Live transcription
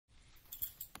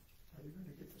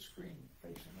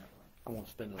I want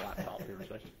to spin the laptop here in a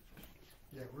second.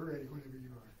 Yeah, we're ready whenever you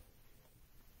are.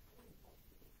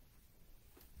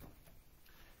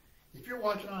 If you're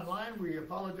watching online, we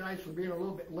apologize for being a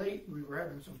little bit late. We were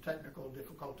having some technical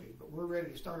difficulty, but we're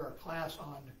ready to start our class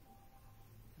on,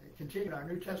 continuing our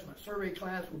New Testament survey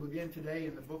class. We'll begin today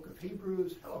in the book of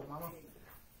Hebrews. Hello, Mama.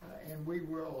 And we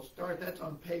will start, that's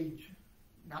on page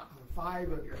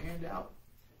 5 of your handout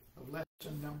of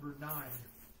lesson number 9.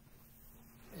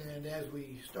 And as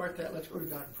we start that, let's go to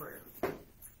God in prayer.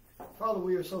 Father,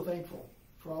 we are so thankful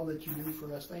for all that you do for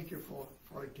us. Thank you for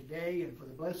today and for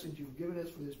the blessings you've given us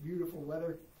for this beautiful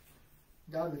weather.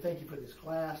 God, we thank you for this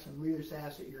class, and we just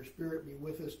ask that your Spirit be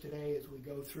with us today as we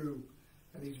go through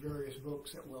these various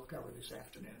books that we'll cover this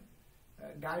afternoon.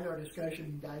 Guide our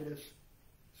discussion, guide us,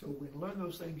 so we can learn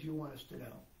those things you want us to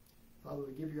know. Father,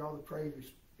 we give you all the praise. We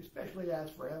especially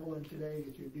ask for Evelyn today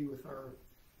that you be with her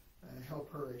and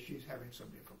help her as she's having some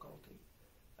difficulty.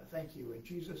 Thank you. In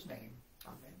Jesus' name,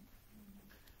 amen.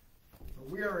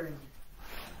 We are in,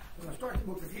 we're going to start the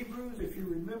book of Hebrews. If you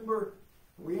remember,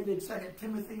 we ended 2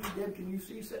 Timothy. Deb, can you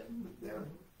see something there?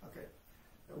 Okay.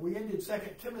 We ended 2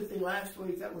 Timothy last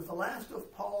week. That was the last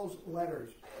of Paul's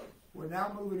letters. We're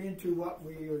now moving into what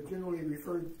we are generally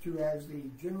referred to as the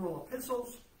general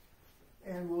epistles.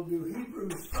 And we'll do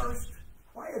Hebrews first.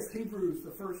 Why is Hebrews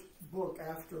the first book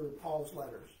after Paul's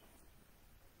letters?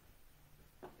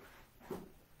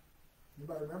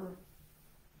 Anybody remember?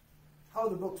 How are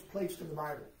the books placed in the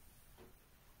Bible?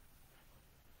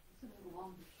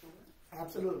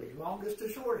 Absolutely. Longest to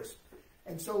shortest.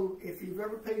 And so if you've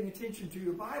ever paid attention to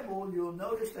your Bible, you'll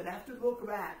notice that after the book of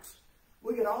Acts,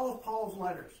 we get all of Paul's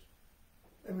letters.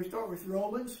 And we start with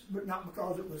Romans, but not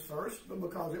because it was first, but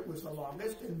because it was the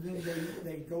longest. And then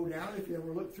they go down. If you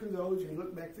ever look through those, you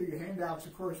look back through your handouts,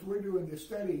 of course, we're doing this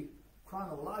study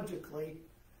chronologically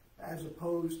as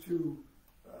opposed to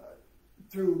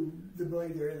through the way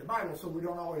they're in the Bible, so we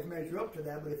don't always measure up to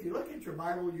that. But if you look at your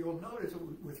Bible, you'll notice that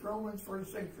with Romans,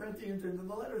 1st, 2nd Corinthians, and then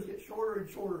the letters get shorter and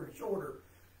shorter and shorter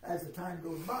as the time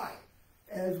goes by.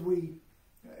 As we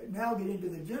now get into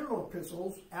the general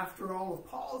epistles, after all of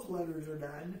Paul's letters are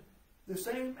done, the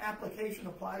same application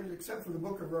applies except for the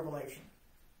book of Revelation.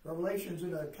 Revelation's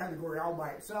in a category all by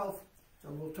itself, so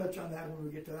we'll touch on that when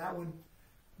we get to that one.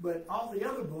 But all the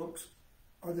other books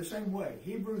are the same way.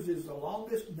 Hebrews is the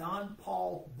longest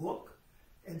non-Paul book,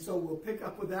 and so we'll pick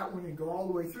up with that one and go all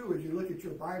the way through as you look at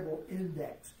your Bible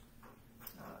indexed.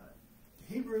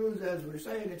 Hebrews, as we're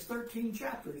saying, it's 13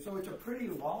 chapters, so it's a pretty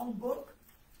long book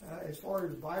as far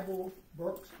as Bible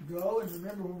books go. And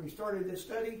remember when we started this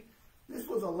study, this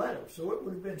was a letter, so it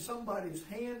would have been somebody's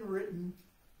handwritten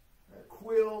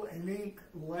quill and ink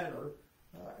letter,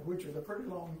 which is a pretty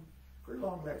long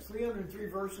letter. 303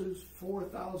 verses,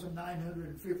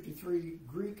 4,953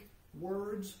 Greek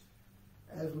words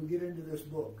as we get into this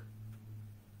book.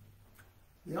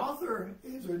 The author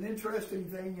is an interesting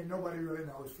thing, and nobody really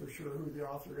knows for sure who the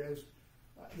author is.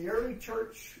 The early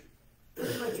church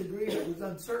pretty much agreed it was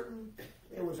uncertain.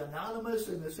 It was anonymous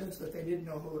in the sense that they didn't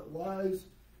know who it was.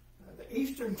 The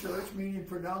Eastern Church, meaning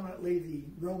predominantly the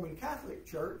Roman Catholic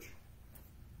Church,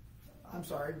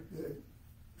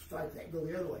 strike that, go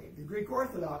the other way. The Greek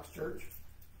Orthodox Church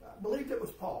believed it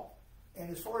was Paul. And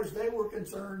as far as they were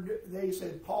concerned, they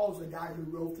said Paul's the guy who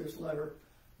wrote this letter.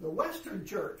 The Western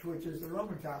Church, which is the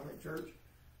Roman Catholic Church,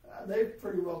 they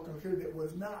pretty well concluded it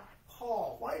was not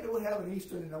Paul. Why do we have an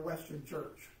Eastern and a Western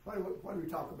Church? Why do we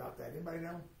talk about that? Anybody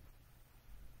know?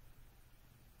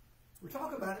 We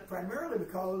talk about it primarily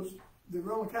because the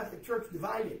Roman Catholic Church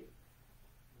divided.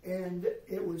 And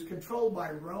it was controlled by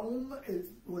Rome. It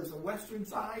was the western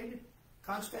side,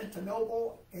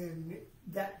 Constantinople, and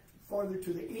that farther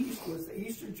to the east was the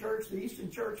Eastern Church. The Eastern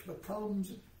Church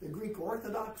becomes the Greek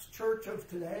Orthodox Church of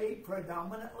today,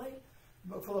 predominantly.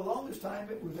 But for the longest time,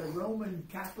 it was a Roman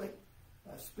Catholic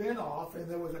spin-off, and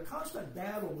there was a constant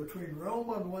battle between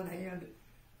Rome on one hand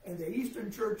and the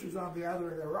Eastern churches on the other,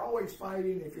 and they were always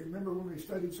fighting. If you remember when we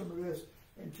studied some of this,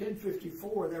 in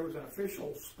 1054, there was an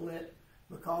official split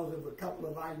because of a couple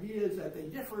of ideas that they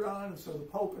differed on, and so the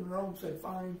Pope in Rome said,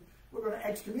 fine, we're going to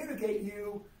excommunicate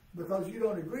you because you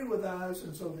don't agree with us.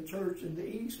 And so the church in the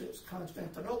east, it's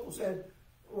Constantinople, said,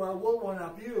 well, we'll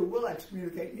one-up you, we'll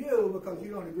excommunicate you because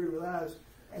you don't agree with us.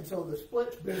 And so the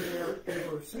split's been there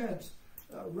ever since.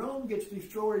 Rome gets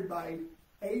destroyed by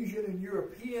Asian and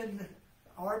European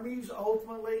armies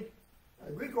ultimately.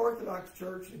 The Greek Orthodox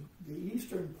Church, the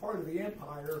eastern part of the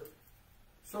empire,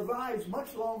 survives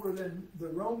much longer than the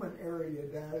Roman area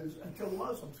does until the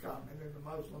Muslims come, and then the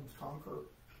Muslims conquer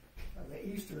the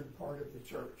eastern part of the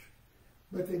church.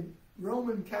 But the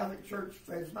Roman Catholic Church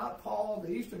says not Paul.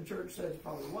 The Eastern Church says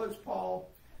probably was Paul.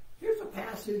 Here's a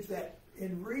passage that,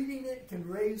 in reading it, can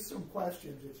raise some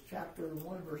questions. It's chapter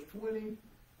 1, verse 20.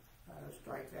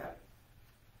 Strike that.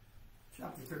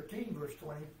 Chapter 13, verse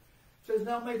 20. It says,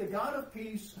 "Now may the God of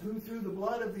peace, who through the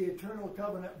blood of the eternal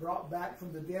covenant brought back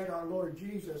from the dead our Lord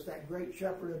Jesus, that great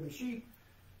shepherd of the sheep,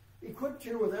 equip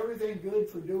you with everything good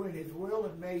for doing his will,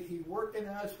 and may he work in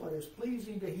us what is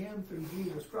pleasing to him through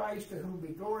Jesus Christ, to whom be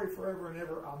glory forever and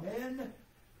ever. Amen.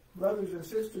 Brothers and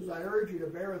sisters, I urge you to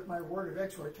bear with my word of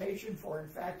exhortation, for in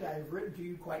fact I have written to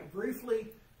you quite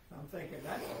briefly." I'm thinking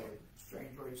that's a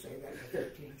strange way to say that in a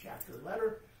 13th chapter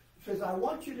letter. It says, "I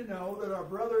want you to know that our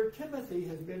brother Timothy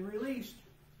has been released.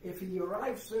 If he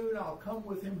arrives soon, I'll come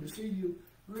with him to see you.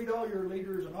 Greet all your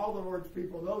leaders and all the Lord's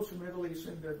people. Those from Italy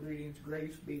send their greetings.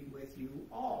 Grace be with you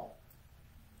all."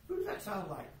 Who does that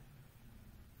sound like?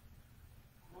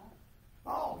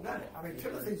 Paul, doesn't it? I mean,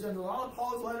 Timothy's in a lot of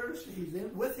Paul's letters. He's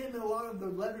in with him in a lot of the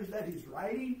letters that he's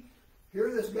writing.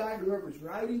 Here, this guy, whoever's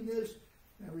writing this,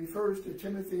 refers to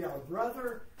Timothy, our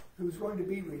brother, who's going to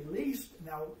be released.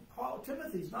 Now,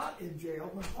 Timothy's not in jail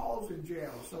when Paul's in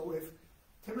jail. So if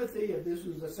Timothy, if this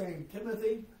was the same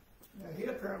Timothy, he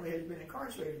apparently has been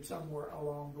incarcerated somewhere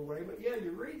along the way. But yeah,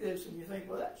 you read this and you think,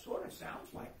 well, that sort of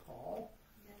sounds like Paul.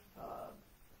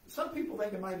 Some people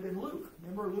think it might have been Luke.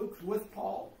 Remember, Luke's with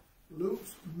Paul.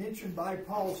 Luke's mentioned by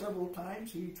Paul several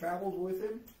times. He travels with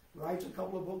him, writes a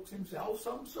couple of books himself.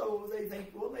 So they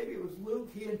think, well, maybe it was Luke.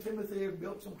 He and Timothy have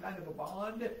built some kind of a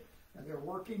bond, and they're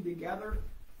working together.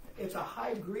 It's a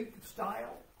high Greek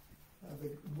style. The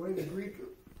way the Greek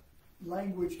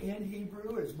language in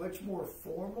Hebrew is much more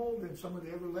formal than some of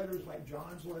the other letters, like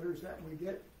John's letters that we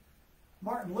get.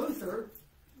 Martin Luther,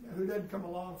 who doesn't come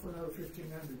along for another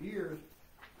 1,500 years,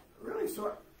 really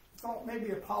thought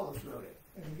maybe Apollos wrote it.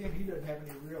 And again, he doesn't have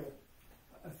any real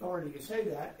authority to say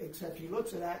that, except he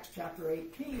looks at Acts chapter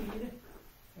 18,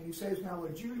 and he says, "Now a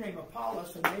Jew named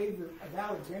Apollos, a native of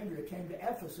Alexandria, came to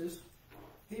Ephesus.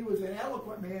 He was an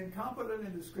eloquent man, competent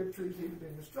in the scriptures. He had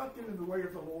been instructed in the way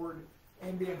of the Lord,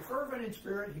 and being fervent in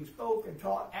spirit, he spoke and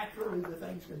taught accurately the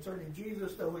things concerning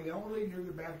Jesus, though he only knew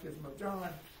the baptism of John."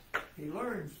 He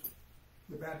learns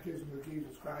the baptism of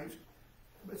Jesus Christ.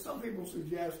 But some people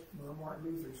suggest, or Martin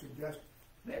Luther suggests,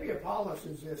 maybe Apollos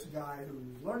is this guy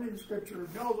who's learning the scripture,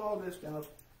 knows all this stuff,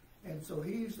 and so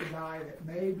he's the guy that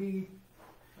maybe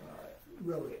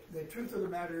wrote it. The truth of the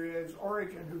matter is,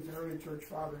 Origen, who's an early church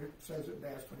father, says it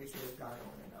best when he says God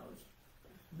only knows.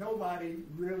 Nobody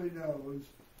really knows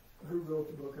who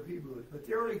wrote the book of Hebrews. But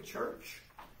the early church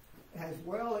has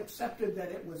well accepted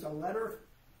that it was a letter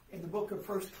in the book of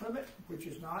 1 Clement, which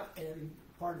is not a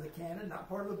part of the canon, not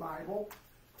part of the Bible.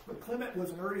 But Clement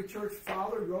was an early church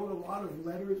father, wrote a lot of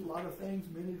letters, a lot of things.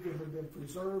 Many of them have been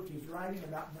preserved. He's writing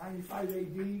about 95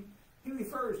 AD. He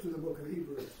refers to the book of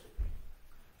Hebrews.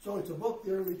 So it's a book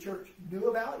the early church knew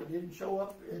about. It didn't show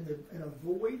up in a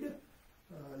void.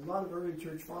 A lot of early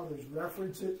church fathers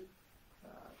reference it.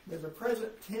 There's a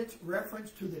present tense reference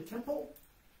to the temple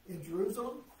in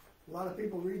Jerusalem. A lot of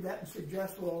people read that and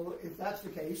suggest, well, if that's the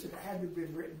case, it had to have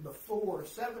been written before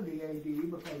 70 AD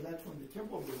because that's when the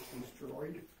temple was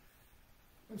destroyed.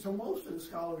 And so most of the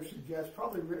scholars suggest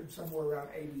probably written somewhere around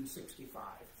AD 65.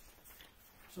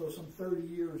 So some 30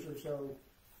 years or so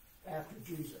after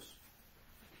Jesus.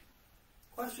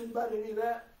 Questions about any of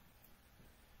that?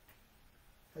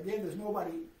 Again, there's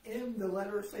nobody in the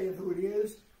letter saying who it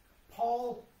is.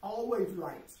 Paul always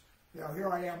writes, here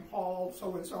I am, Paul,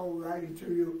 so-and-so, writing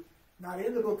to you. Not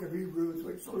in the book of Hebrews,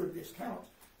 which sort of discounts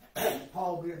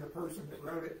Paul being the person that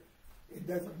wrote it. It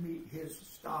doesn't meet his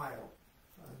style.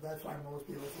 That's why most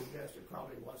people suggest it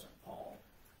probably wasn't Paul.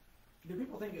 Do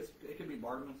people think it could be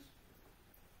Barnabas?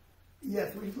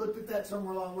 Yes, we've looked at that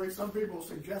somewhere along the way. Some people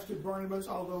suggested Barnabas,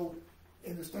 although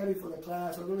in the study for the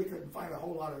class, I really couldn't find a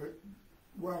whole lot of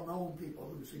well-known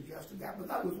people who suggested that, but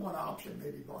that was one option.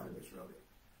 Maybe Barnabas wrote it.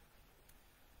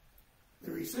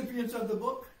 The recipients of the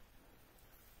book,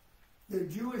 they're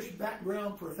Jewish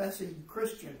background professing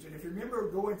Christians. And if you remember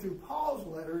going through Paul's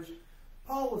letters,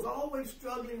 Paul was always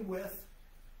struggling with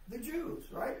the Jews,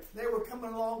 right? They were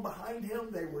coming along behind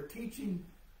him. They were teaching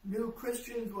new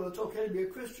Christians, well, it's okay to be a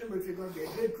Christian, but if you're going to be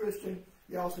a good Christian,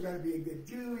 you also got to be a good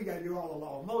Jew. You got to do all the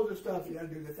law of Moses stuff. You got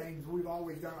to do the things we've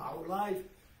always done our life.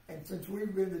 And since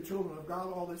we've been the children of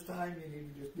God all this time, you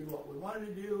need to just do what we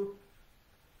wanted to do.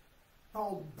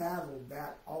 Paul battled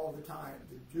that all the time.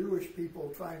 The Jewish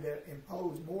people trying to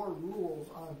impose more rules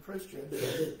on Christians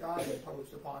than God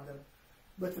imposed upon them.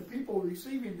 But the people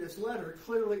receiving this letter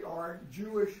clearly are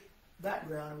Jewish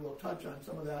background, and we'll touch on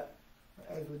some of that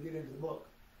as we get into the book.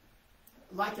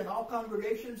 like in all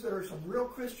congregations, there are some real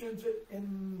Christians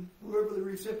in whoever the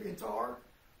recipients are,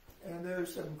 and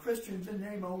there's some Christians in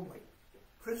name only.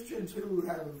 Christians who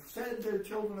have said they're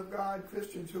children of God,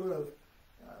 Christians who have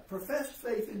professed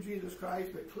faith in Jesus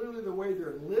Christ, but clearly the way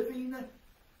they're living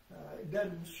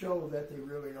doesn't show that they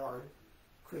really are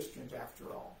Christians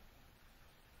after all.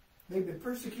 They've been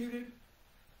persecuted.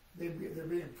 They're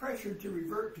being pressured to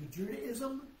revert to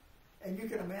Judaism. And you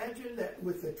can imagine that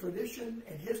with the tradition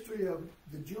and history of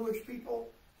the Jewish people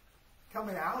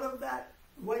coming out of that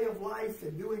way of life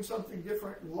and doing something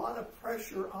different, a lot of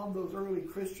pressure on those early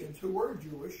Christians who were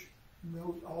Jewish.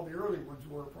 All the early ones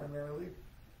were primarily.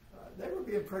 They were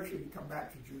being pressured to come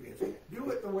back to Judaism. Do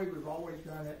it the way we've always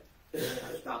done it.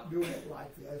 Stop doing it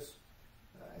like this.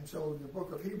 And so the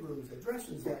book of Hebrews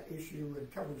addresses that issue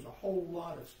and covers a whole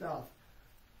lot of stuff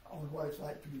on what it's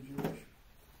like to be Jewish.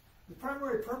 The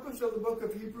primary purpose of the book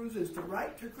of Hebrews is to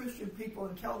write to Christian people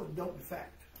and tell them don't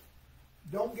defect.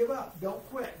 Don't give up. Don't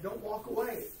quit. Don't walk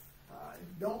away.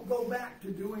 Don't go back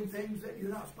to doing things that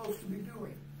you're not supposed to be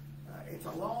doing. It's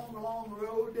a long, long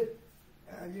road.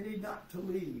 You need not to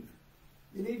leave.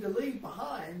 You need to leave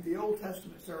behind the Old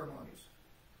Testament ceremonies.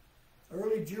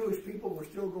 Early Jewish people were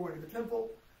still going to the temple,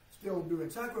 still doing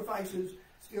sacrifices,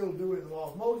 still doing the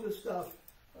law of Moses stuff.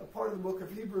 Part of the book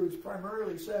of Hebrews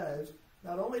primarily says,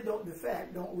 not only don't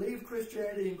defect, don't leave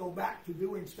Christianity and go back to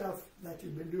doing stuff that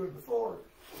you've been doing before,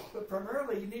 but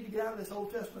primarily you need to get out of this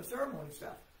Old Testament ceremony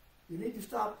stuff. You need to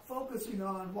stop focusing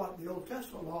on what the Old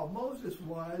Testament law of Moses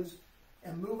was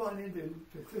and move on into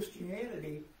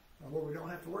Christianity, where we don't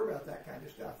have to worry about that kind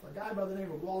of stuff. A guy by the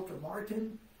name of Walter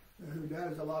Martin, who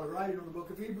does a lot of writing on the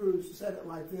book of Hebrews, said it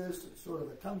like this. It's sort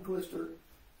of a tongue twister.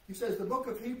 He says the book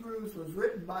of Hebrews was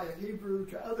written by a Hebrew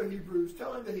to other Hebrews,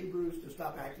 telling the Hebrews to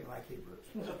stop acting like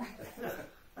Hebrews.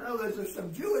 I know there's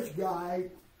some Jewish guy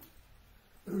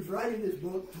who's writing this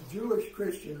book to Jewish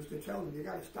Christians to tell them you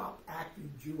got to stop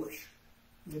acting Jewish.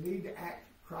 You need to act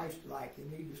Christ-like.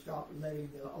 You need to stop letting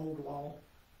the old law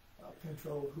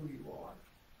control who you are.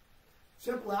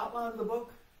 Simple outline of the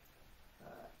book.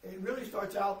 It really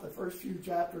starts out the first few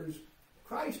chapters.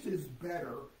 Christ is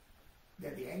better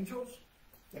than the angels,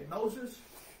 than Moses,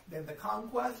 than the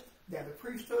conquest, than the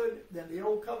priesthood, than the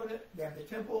old covenant, than the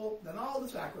temple, than all the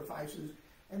sacrifices.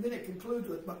 And then it concludes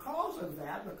with, because of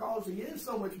that, because he is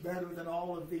so much better than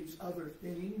all of these other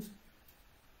things,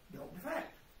 don't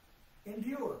defect.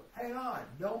 Endure. Hang on.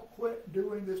 Don't quit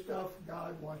doing the stuff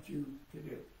God wants you to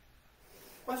do.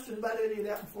 Questions about any of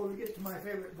that before we get to my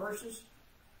favorite verses?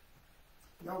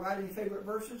 Y'all got any favorite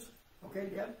verses? Okay,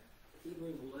 Deb?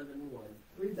 Hebrews 11:1.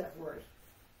 Read that for us.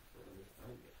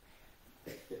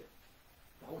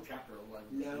 The whole chapter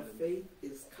 11. Now faith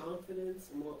is confidence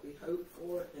in what we hope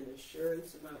for and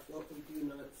assurance about what we do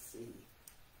not see.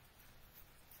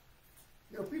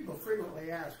 You know, people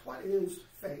frequently ask, what is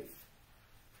faith?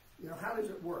 You know, how does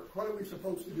it work? What are we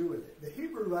supposed to do with it? The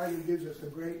Hebrew writer gives us a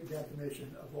great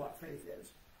definition of what faith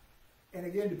is. And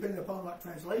again, depending upon what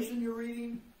translation you're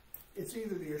reading, it's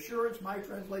either the assurance, my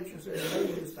translation says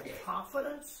faith is the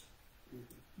confidence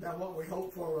that what we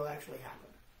hope for will actually happen.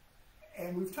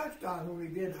 And we've touched on when we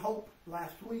did hope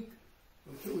last week,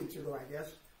 or 2 weeks ago, I guess,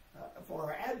 for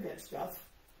our Advent stuff.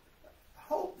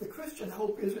 Hope, the Christian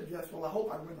hope isn't just, well, I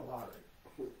hope I win the lottery.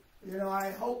 You know,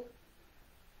 I hope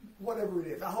whatever it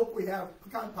is. I hope we have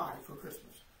pecan pie for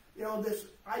Christmas. You know, this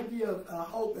idea of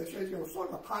hope that says, you know, sort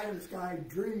of a pie in the sky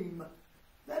dream,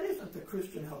 that isn't the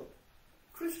Christian hope.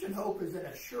 Christian hope is an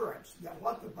assurance that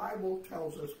what the Bible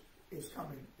tells us is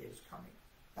coming is coming.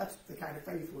 That's the kind of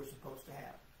faith we're supposed to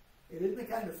have. It isn't the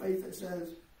kind of faith that says,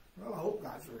 well, I hope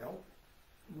God's real.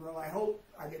 Well, I hope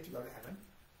I get to go to heaven.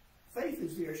 Faith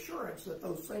is the assurance that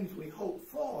those things we hope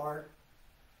for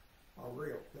are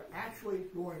real. They're actually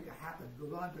going to happen. It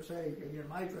goes on to say, in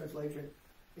my translation,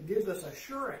 it gives us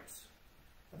assurance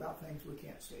about things we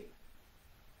can't see.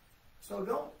 So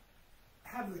don't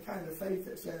have the kind of faith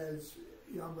that says,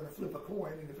 you know, I'm going to flip a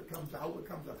coin, and if it comes out, it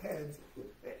comes up heads.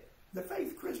 The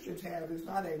faith Christians have is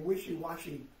not a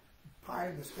wishy-washy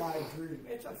pie-in-the-sky dream.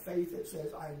 It's a faith that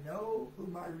says, I know who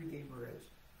my Redeemer is.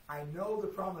 I know the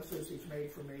promises he's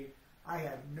made for me. I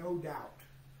have no doubt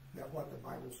that what the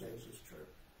Bible says is true.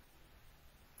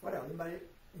 What else? Anybody?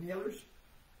 Any others?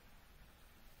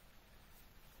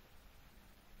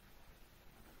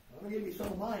 Well, let me give you some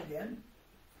of mine then.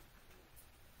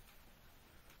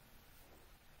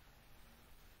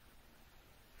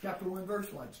 Chapter 1,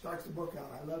 verse 1 starts the book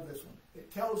out. I love this one.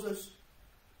 It tells us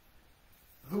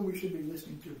who we should be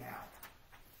listening to now.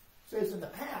 It says, in the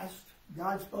past,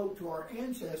 God spoke to our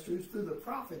ancestors through the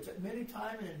prophets at many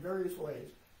times and in various ways.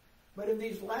 But in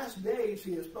these last days,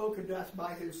 he has spoken to us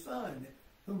by his Son,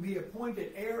 whom he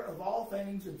appointed heir of all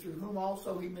things, and through whom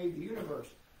also he made the universe.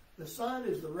 The Son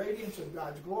is the radiance of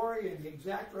God's glory and the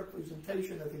exact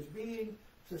representation of his being,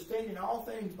 sustaining all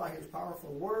things by his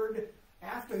powerful word.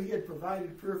 After he had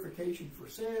provided purification for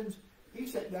sins, he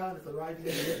sat down at the right hand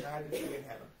of the majesty in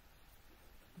heaven.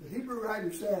 The Hebrew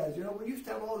writer says, we used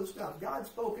to have all this stuff. God's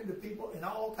spoken to people in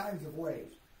all kinds of ways.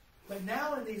 But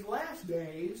now in these last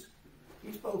days,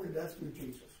 he's spoken to us through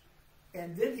Jesus.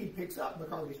 And then he picks up,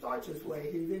 because he starts this way,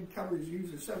 he then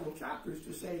uses several chapters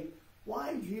to say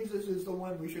why Jesus is the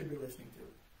one we should be listening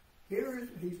to. Here,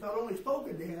 he's not only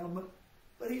spoken to him,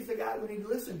 but he's the guy we need to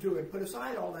listen to and put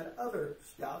aside all that other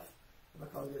stuff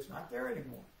because it's not there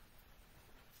anymore.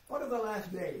 What are the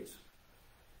last days?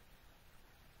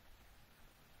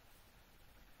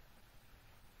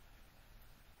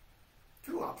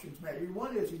 Two options maybe.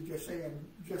 One is he's just saying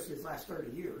just his last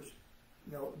 30 years.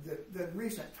 The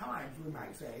recent times, we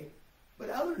might say.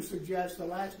 But others suggest the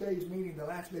last days, meaning the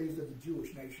last days of the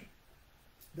Jewish nation.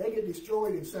 They get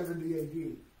destroyed in 70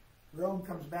 A.D. Rome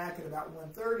comes back at about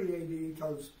 130 A.D.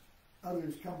 because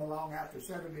others come along after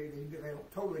 70. They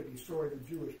don't totally destroy the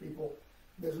Jewish people.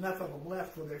 There's enough of them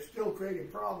left where they're still creating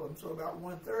problems. So about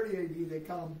 130 A.D. they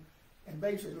come and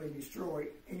basically destroy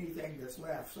anything that's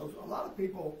left. So a lot of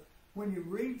people, when you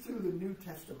read through the New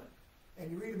Testament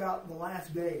and you read about the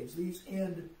last days, these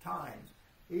end times,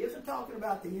 he isn't talking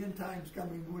about the end times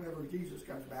coming whenever Jesus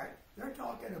comes back. They're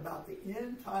talking about the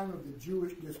end time of the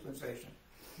Jewish dispensation.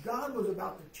 God was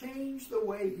about to change the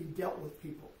way he dealt with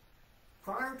people.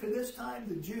 Prior to this time,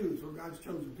 the Jews were God's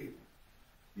chosen people.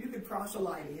 You could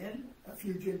proselyte in, a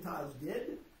few Gentiles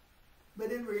did,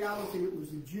 but in reality it was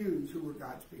the Jews who were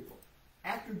God's people.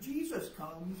 After Jesus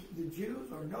comes, the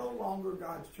Jews are no longer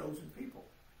God's chosen people.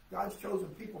 God's chosen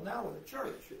people now are the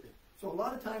church. So a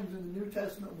lot of times in the New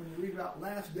Testament, when you read about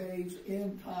last days,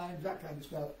 end times, that kind of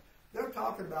stuff, they're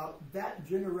talking about that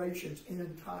generation's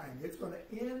end time. It's going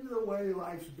to end the way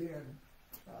life's been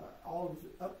all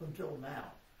up until now.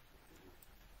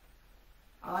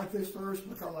 I like this verse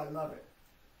because I love it.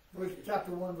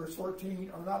 Chapter 1, verse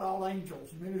 14, are not all angels,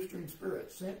 ministering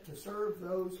spirits, sent to serve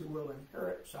those who will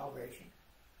inherit salvation?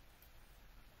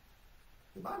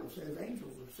 The Bible says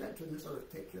angels are sent to this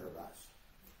earth to take care of us.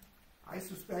 I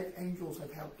suspect angels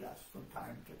have helped us from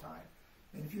time to time.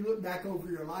 And if you look back over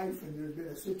your life and there's been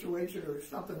a situation or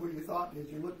something where you thought,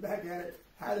 as you look back at it,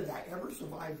 how did I ever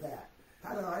survive that?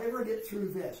 How did I ever get through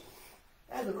this?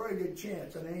 There's a very good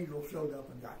chance an angel showed up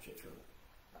and got you through it.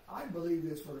 I believe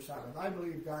this verse out, and I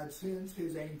believe God sends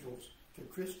his angels to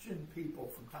Christian people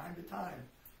from time to time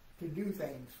to do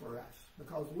things for us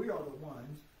because we are the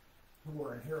ones who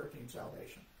are inheriting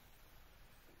salvation.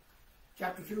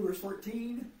 Chapter 2, verse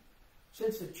 14,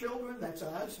 since the children, that's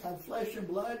us, have flesh and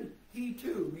blood, he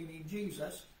too, meaning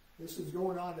Jesus, this is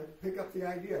going on to pick up the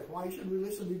idea of why should we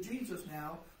listen to Jesus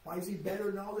now? Why is he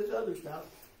better than all this other stuff?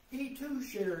 He too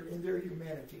shared in their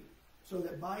humanity, so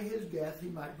that by his death he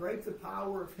might break the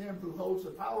power of him who holds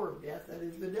the power of death, that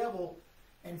is the devil,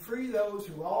 and free those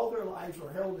who all their lives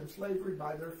were held in slavery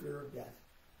by their fear of death.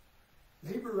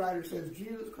 The Hebrew writer says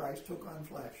Jesus Christ took on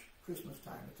flesh. Christmas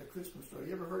time. It's a Christmas story.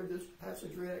 You ever heard this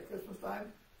passage read at Christmas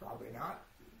time? Probably not.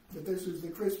 But this is the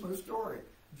Christmas story.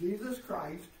 Jesus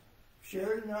Christ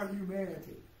shared in our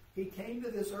humanity. He came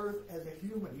to this earth as a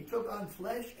human. He took on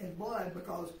flesh and blood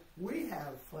because we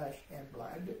have flesh and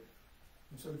blood.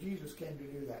 And so Jesus came to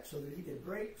do that so that he could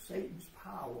break Satan's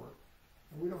power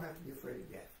and we don't have to be afraid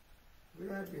of death. We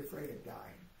don't have to be afraid of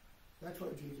dying. That's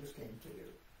what Jesus came to do.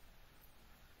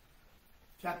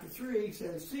 Chapter 3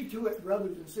 says, see to it,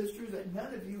 brothers and sisters, that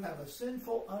none of you have a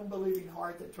sinful, unbelieving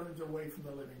heart that turns away from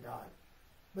the living God.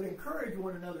 But encourage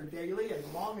one another daily, as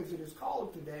long as it is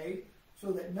called today,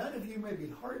 so that none of you may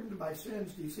be hardened by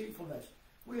sin's deceitfulness.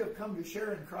 We have come to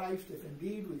share in Christ if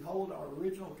indeed we hold our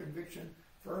original conviction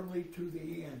firmly to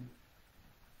the end.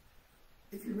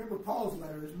 If you remember Paul's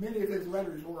letters, many of his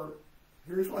letters were,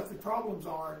 here's what the problems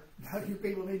are. Now you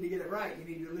people need to get it right. You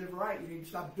need to live right. You need to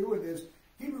stop doing this.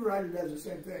 Hebrew writer does the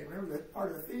same thing. Remember that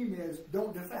part of the theme is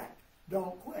don't defect,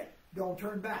 don't quit, don't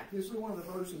turn back. This is one of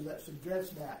the verses that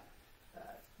suggests that.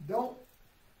 Don't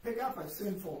pick up a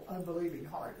sinful, unbelieving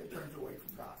heart that turns away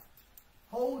from God.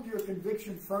 Hold your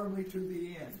conviction firmly to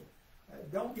the end.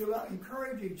 Don't give up.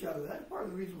 Encourage each other. That's part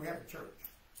of the reason we have a church.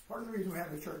 Part of the reason we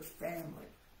have a church family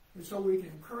is so we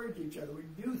can encourage each other. We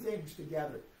can do things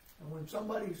together. And when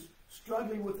somebody's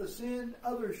struggling with a sin,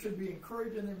 others should be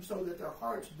encouraging them so that their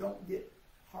hearts don't get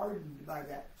hardened by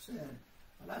that sin.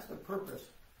 And that's the purpose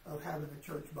of having a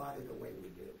church body the way we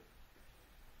do.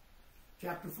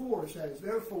 Chapter 4 says,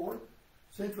 therefore,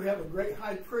 since we have a great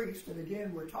high priest, and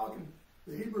again we're talking,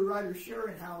 the Hebrew writer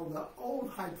sharing how the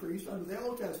old high priest under the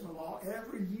Old Testament law,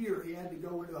 every year he had to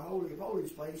go into the Holy of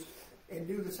Holies place and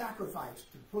do the sacrifice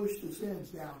to push the sins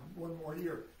down one more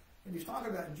year. And he's talking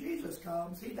about Jesus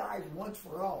comes, he dies once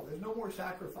for all. There's no more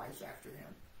sacrifice after him.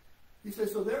 He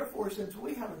says, so therefore, since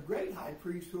we have a great high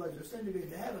priest who has ascended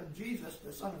into heaven, Jesus,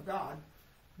 the Son of God,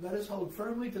 let us hold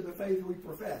firmly to the faith we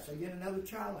profess. Again, another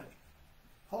challenge.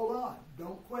 Hold on.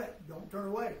 Don't quit. Don't turn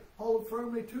away. Hold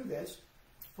firmly to this.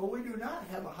 For we do not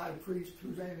have a high priest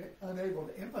who's unable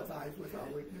to empathize with our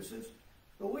weaknesses,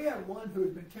 but we have one who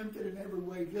has been tempted in every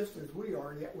way just as we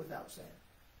are, yet without sin.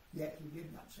 Yet he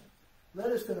did not sin. Let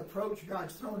us then approach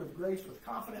God's throne of grace with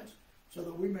confidence, so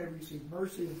that we may receive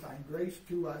mercy and find grace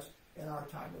to us in our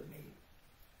time of need.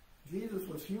 Jesus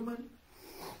was human.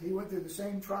 He went through the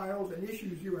same trials and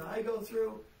issues you and I go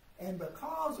through, and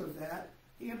because of that,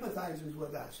 he empathizes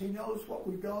with us. He knows what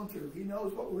we've gone through. He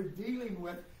knows what we're dealing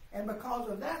with, and because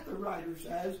of that, the writer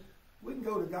says, we can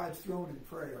go to God's throne in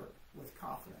prayer with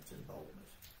confidence and boldness.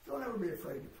 Don't ever be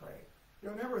afraid to pray.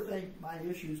 Don't ever think my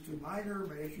issue's too minor,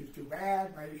 my issue's too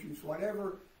bad, my issue's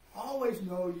whatever. Always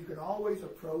know you can always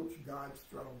approach God's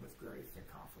throne with grace and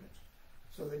confidence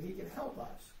so that he can help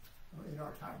us in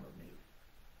our time of need.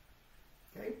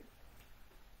 Okay?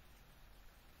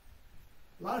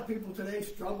 A lot of people today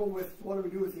struggle with what do we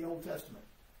do with the Old Testament?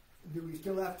 Do we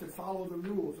still have to follow the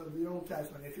rules of the Old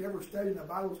Testament? If you ever studied a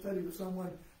Bible study with someone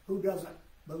who doesn't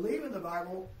believe in the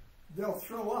Bible, they'll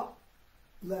throw up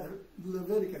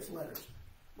Leviticus letters.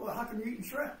 Well, how come you're eating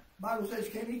shrimp? The Bible says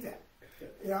you can't eat that.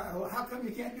 Yeah, well, how come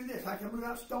you can't do this? How come we're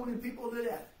not stoning people to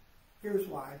death? Here's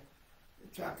why.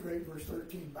 Chapter 8, verse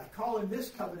 13. By calling this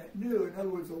covenant new, in other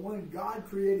words, the one God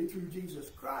created through Jesus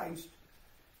Christ,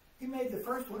 he made the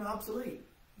first one obsolete.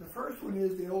 The first one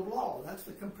is the old law. That's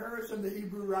the comparison the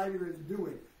Hebrew writer is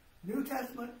doing. New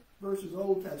Testament versus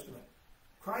Old Testament.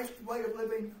 Christ's way of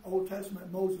living, Old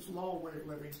Testament, Moses' law way of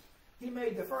living. He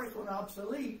made the first one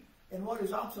obsolete, and what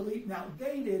is obsolete and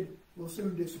outdated will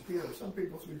soon disappear. Some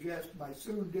people suggest by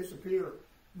soon disappear,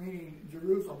 meaning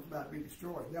Jerusalem's about to be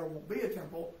destroyed. There won't be a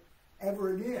temple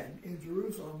ever again in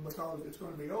Jerusalem because it's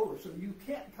going to be over. So you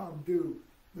can't come do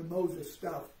the Moses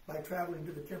stuff by traveling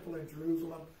to the temple in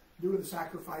Jerusalem, doing the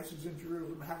sacrifices in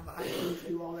Jerusalem, having the high priest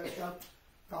do all that stuff,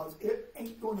 because it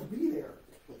ain't going to be there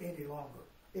any longer.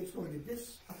 It's going to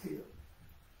disappear.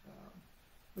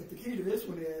 But the key to this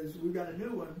one is we've got a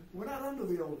new one. We're not under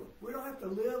the old one. We don't have to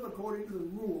live according to the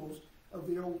rules of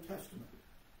the Old Testament.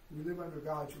 We live under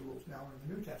God's rules now in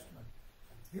the New Testament.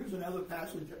 Here's another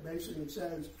passage that basically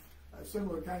says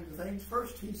similar kinds of things.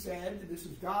 First, he said, this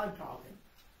is God talking,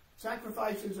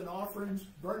 sacrifices and offerings,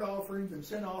 burnt offerings and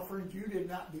sin offerings you did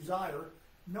not desire,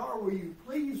 nor were you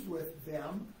pleased with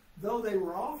them, though they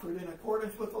were offered in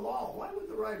accordance with the law. Why would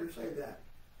the writer say that?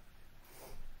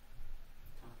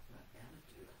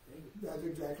 That's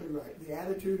exactly right. The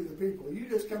attitude of the people. You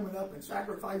just coming up and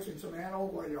sacrificing some animal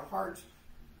while your heart's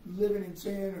living in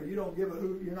sin, or you don't give a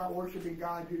hoot, you're not worshiping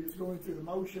God, you're just going through the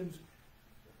motions.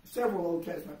 Several Old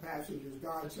Testament passages,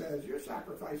 God says, your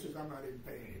sacrifices I'm not even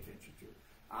paying any attention to.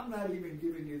 I'm not even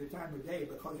giving you the time of day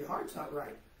because your heart's not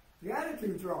right. Your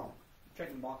attitude's wrong.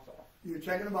 Checking the box off. You're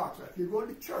checking the box off. You're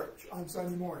going to church on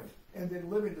Sunday morning and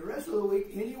then living the rest of the week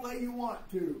any way you want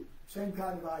to. Same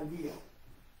kind of idea.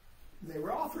 They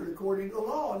were offered according to the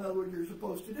law. In other words, you're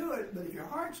supposed to do it, but if your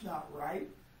heart's not right,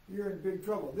 you're in big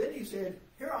trouble. Then he said,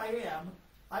 here I am.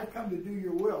 I've come to do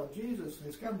your will. Jesus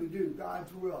has come to do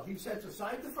God's will. He sets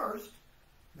aside the first,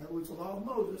 in other words, the law of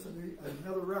Moses, and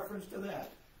another reference to that,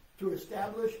 to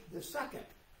establish the second.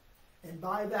 And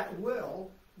by that will,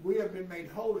 we have been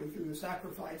made holy through the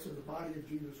sacrifice of the body of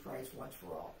Jesus Christ once for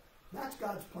all. That's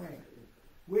God's plan.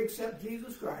 We accept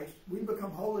Jesus Christ. We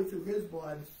become holy through his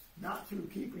blood, not through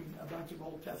keeping a bunch of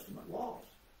Old Testament laws.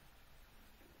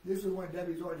 This is when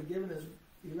Debbie's already given us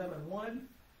 11:1.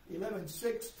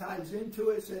 11:6 ties into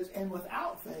it, says, and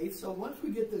without faith, so once we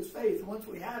get this faith, once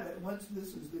we have it, once this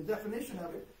is the definition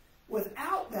of it,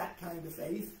 without that kind of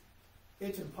faith,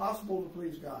 it's impossible to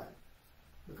please God.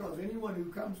 Because anyone who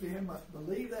comes to him must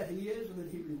believe that he is and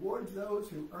that he rewards those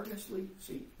who earnestly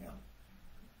seek him.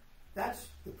 That's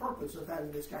the purpose of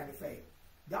having this kind of faith.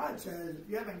 God says, if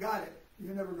you haven't got it,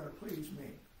 you're never going to please me.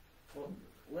 Well,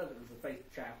 11 is the faith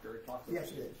chapter. It talks about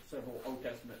several Old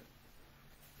Testament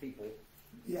people.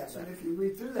 Yes, and if you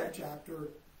read through that chapter,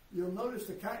 you'll notice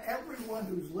everyone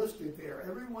who's listed there,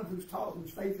 everyone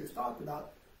whose faith is talked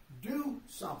about, do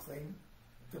something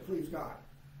to please God.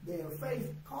 Their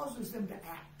faith causes them to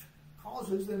act,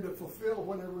 causes them to fulfill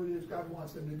whatever it is God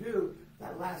wants them to do.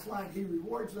 That last line, he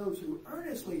rewards those who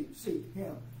earnestly seek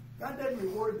him. God doesn't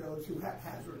reward those who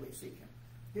haphazardly seek him.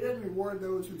 He doesn't reward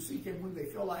those who seek him when they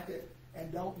feel like it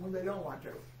and don't when they don't want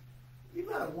to. You've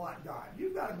got to want God.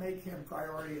 You've got to make him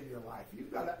priority in your life.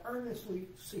 You've got to earnestly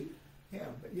seek him.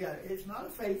 But yet, it's not a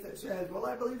faith that says, well,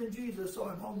 I believe in Jesus, so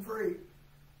I'm home free.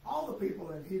 All the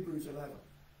people in Hebrews 11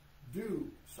 do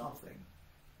something,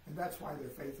 and that's why their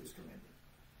faith is commended.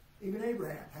 Even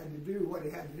Abraham had to do what he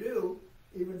had to do,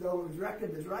 even though it was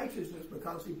reckoned as righteousness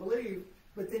because he believed,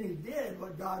 but then he did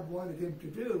what God wanted him to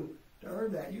do to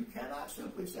earn that. You cannot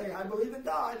simply say, I believe in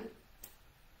God,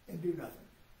 and do nothing.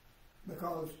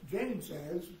 Because James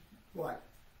says, what?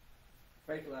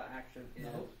 Faith without action is...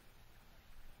 No.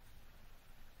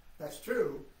 That's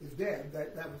true, is dead.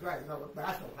 That was right. No,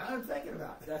 that's what I'm thinking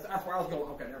about. That's where I was going.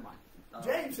 Okay, never mind.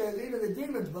 James says even the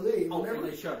demons believe. And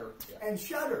they shudder. Yeah. And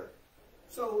shudder.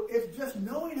 So if just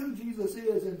knowing who Jesus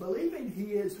is and believing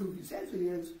he is who he says he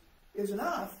is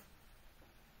enough,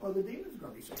 well, the demons are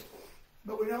going to be saved.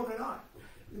 But we know they're not.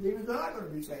 The demons are not going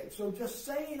to be saved. So just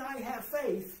saying I have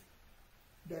faith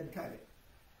doesn't cut it.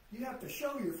 You have to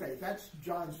show your faith. That's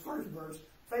John's first verse.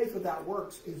 Faith without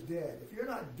works is dead. If you're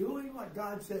not doing what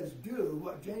God says do,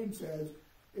 what James says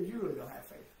is you really don't have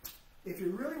faith. If you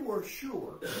really were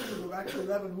sure, go back to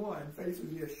 11:1, faith is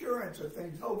the assurance of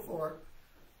things hoped for.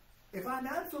 If I'm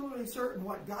absolutely certain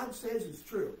what God says is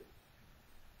true,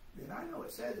 then I know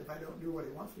it says if I don't do what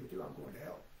he wants me to do, I'm going to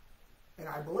hell. And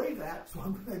I believe that, so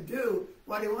I'm going to do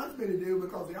what he wants me to do,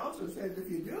 because he also says if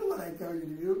you do what I tell you to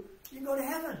do, you can go to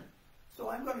heaven. So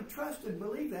I'm going to trust and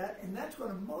believe that, and that's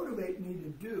going to motivate me to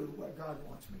do what God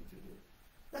wants me to do.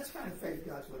 That's the kind of faith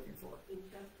God's looking for. You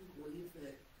have to believe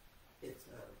that it's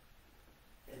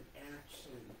an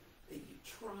action that you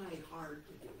try hard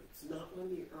to do. It's not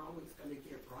one you're always going to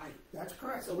get right. That's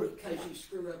correct. So because you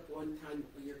screw up one time,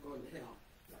 you're going to hell.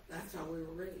 That's how we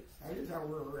were raised. That is how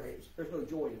we were raised. There's no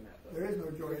joy in that, though. There is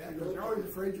no joy in that, because you're always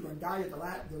afraid you're going to die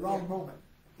at the wrong moment.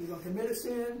 You're going to commit a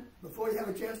sin before you have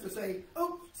a chance to say,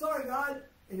 oh, sorry, God,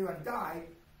 and you're going to die.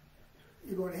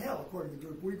 You're going to hell, according to the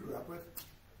group we grew up with.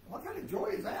 What kind of joy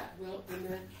is that? Well, and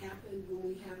that happened when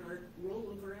we had our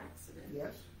rollover accident.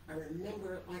 Yes. I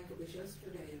remember it like it was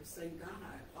yesterday of saying, God,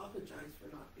 I apologize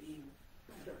for not being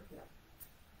better. Yeah.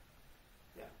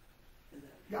 Yeah. And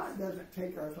God doesn't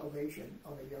take our salvation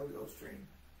on a yo-yo string.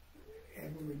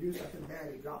 And when we do something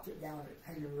bad, he drops it down, it's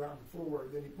hanging around the floor,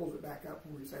 then he pulls it back up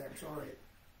when we say, I'm sorry.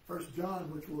 1 John,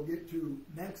 which we'll get to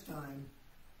next time,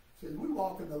 says, we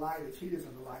walk in the light as he is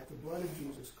in the light. The blood of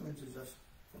Jesus cleanses us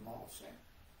from all sin.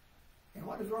 And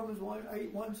what does Romans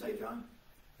 8:1 say, John?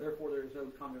 Therefore, there is no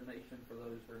condemnation for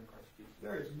those who are in Christ Jesus.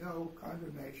 There is no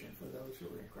condemnation for those who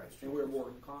are in Christ Jesus. And we're more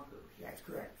than conquerors. That's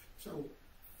correct. So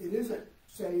it isn't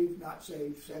saved, not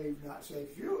saved, saved, not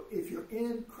saved. If you're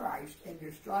in Christ and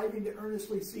you're striving to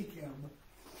earnestly seek him,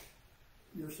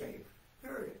 you're saved.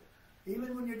 Period.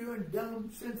 Even when you're doing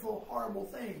dumb, sinful, horrible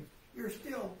things, you're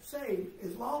still saved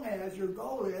as long as your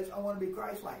goal is, I want to be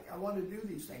Christ-like. I want to do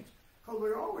these things. Because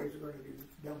we're always going to do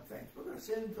dumb things. We're going to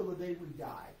sin until the day we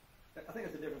die. I think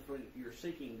that's the difference when you're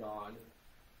seeking God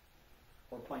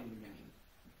or playing the game.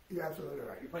 You're absolutely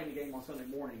right. You're playing the game on Sunday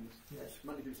mornings. Yes.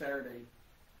 Monday through Saturday.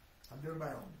 I'm doing my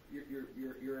own.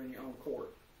 You're in your own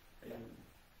court.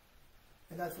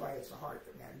 And that's why it's the heart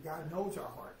that matters. God knows our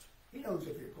hearts. He knows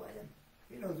if you're playing.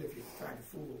 He knows if you're trying to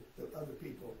fool the other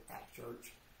people at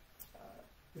church.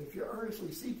 But if you're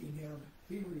earnestly seeking him,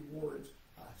 he rewards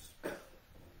us.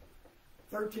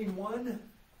 13:1.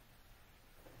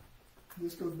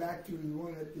 This goes back to the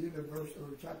one at the end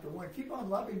of chapter 1. Keep on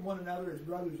loving one another as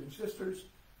brothers and sisters.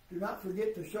 Do not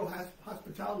forget to show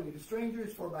hospitality to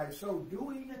strangers, for by so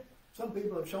doing, some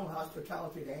people have shown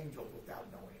hospitality to angels without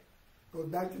knowing it. Goes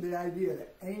back to the idea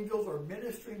that angels are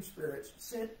ministering spirits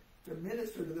sent to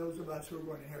minister to those of us who are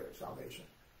going to inherit salvation.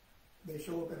 They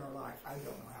show up in our life. I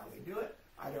don't know how they do it.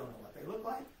 I don't know what they look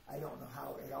like. I don't know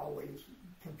how it always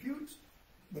computes.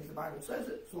 But the Bible says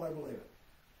it, so I believe it.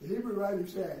 The Hebrew writer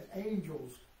says,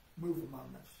 angels move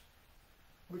among us.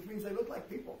 Which means they look like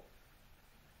people.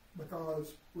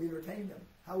 Because we entertain them.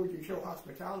 How would you show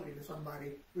hospitality to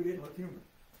somebody who didn't look human?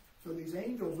 So these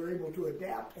angels are able to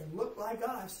adapt and look like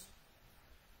us.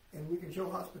 And we can show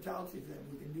hospitality to them.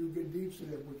 We can do good deeds to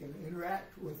them. We can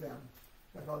interact with them.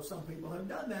 Because some people have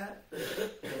done that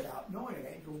without knowing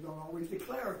it. Angels don't always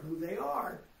declare who they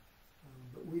are.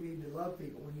 But we need to love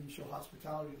people. We need to show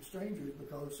hospitality to strangers,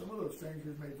 because some of those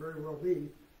strangers may very well be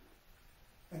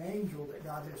an angel that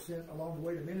God has sent along the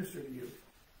way to minister to you.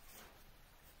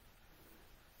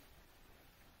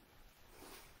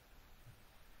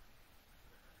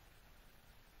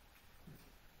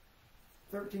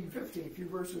 (13, 15), a few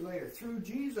verses later. Through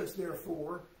Jesus,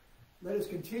 therefore, let us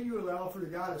continually offer to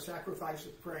God a sacrifice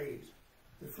of praise.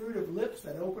 the fruit of lips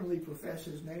that openly profess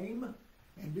his name.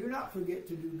 And do not forget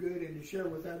to do good and to share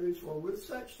with others, for with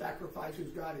such sacrifices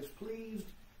God is pleased.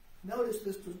 Notice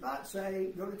this does not say,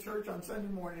 go to church on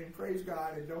Sunday morning and praise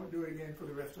God and don't do it again for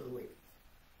the rest of the week.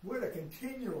 We're to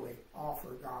continually offer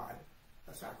God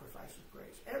a sacrifice of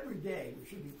praise. Every day we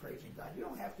should be praising God. You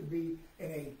don't have to be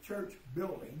in a church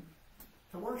building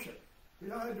to worship. You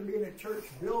don't have to be in a church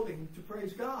building to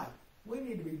praise God. We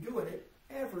need to be doing it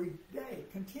every day,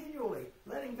 continually,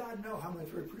 letting God know how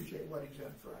much we appreciate what he's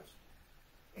done for us.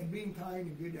 And being kind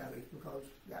and good to others, because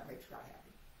that makes God happy.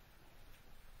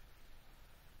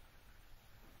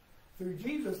 Through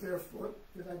Jesus, therefore,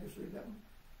 did I just read that one?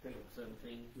 I think it was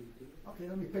 17. Okay,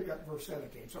 let me pick up verse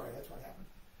 17. Sorry, that's what happened.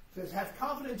 It says, have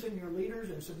confidence in your leaders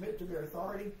and submit to their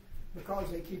authority,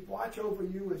 because they keep watch over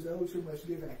you as those who must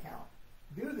give an account.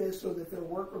 Do this so that their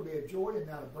work will be a joy and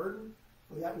not a burden,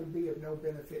 for that would be of no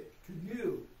benefit to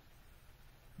you.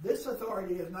 This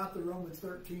authority is not the Romans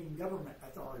 13 government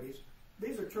authorities.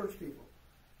 These are church people.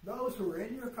 Those who are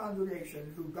in your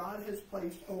congregation who God has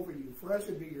placed over you. For us,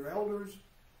 it would be your elders,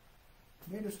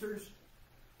 ministers,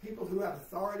 people who have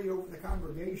authority over the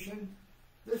congregation.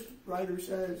 This writer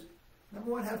says,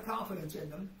 number one, have confidence in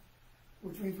them,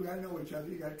 which means we got to know each other.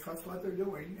 You got to trust what they're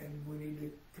doing, and we need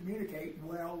to communicate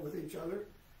well with each other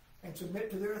and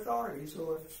submit to their authority.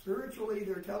 So if spiritually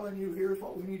they're telling you, here's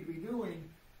what we need to be doing,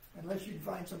 unless you can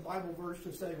find some Bible verse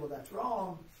to say, well, that's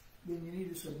wrong, then you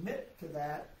need to submit to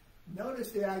that.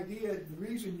 Notice the idea, the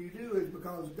reason you do is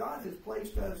because God has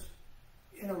placed us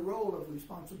in a role of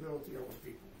responsibility over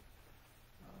people.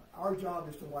 Our job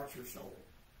is to watch your soul,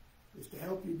 is to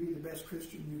help you be the best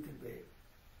Christian you can be.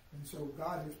 And so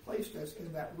God has placed us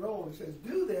in that role. He says,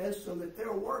 do this so that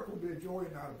their work will be a joy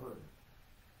and not a burden.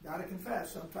 Got to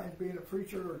confess, sometimes being a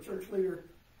preacher or a church leader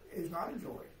is not a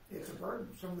joy. It's a burden.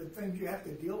 Some of the things you have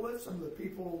to deal with, some of the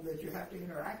people that you have to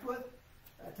interact with,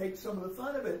 take some of the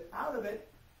fun of it out of it.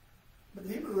 But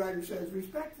the Hebrew writer says,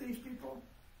 respect these people,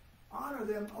 honor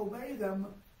them, obey them,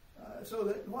 so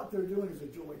that what they're doing is a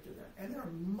joy to them.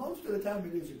 And most of the time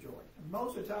it is a joy. And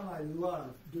most of the time I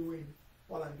love doing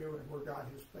what I'm doing where God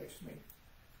has placed me.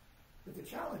 But the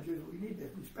challenge is we need to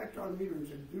respect our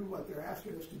leaders and do what they're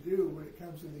asking us to do when it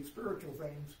comes to these spiritual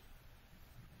things,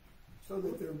 so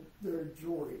that their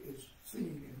joy is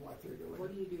seen in what they're doing.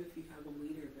 What do you do if you have a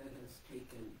leader that has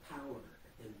taken power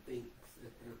and thinks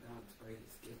that they're God's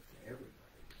greatest gift to everybody?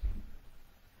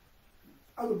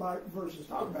 Other verses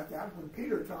talk about that. When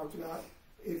Peter talks about,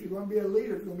 if you're going to be a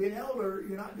leader, if you're going to be an elder,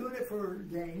 you're not doing it for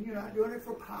gain, you're not doing it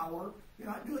for power, you're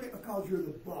not doing it because you're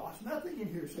the boss. Nothing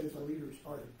in here says the leaders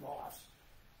are the boss.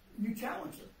 You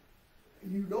challenge them.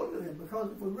 You go to them,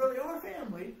 because if we really are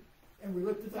family, and we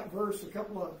looked at that verse a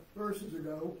couple of verses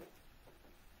ago,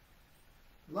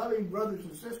 loving brothers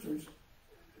and sisters,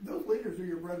 those leaders are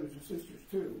your brothers and sisters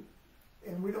too.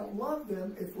 And we don't love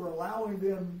them if we're allowing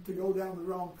them to go down the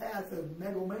wrong path of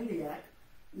megalomaniac.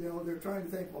 You know, they're trying to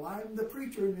think, well, I'm the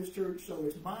preacher in this church, so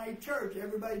it's my church.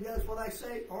 Everybody does what I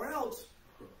say, or else.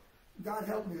 God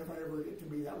help me if I ever get to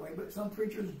be that way. But some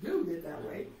preachers do get that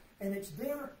way, and it's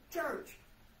their church.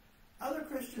 Other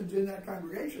Christians in that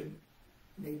congregation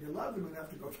need to love them enough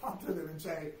to go talk to them and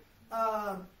say,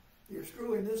 you're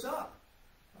screwing this up.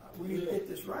 We need to get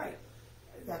this right.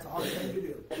 That's a hard thing to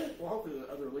do. Well, hopefully the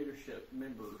other leadership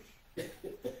members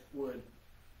would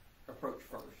approach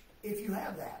first. If you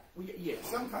have that. Well, yes.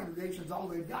 Some congregations, all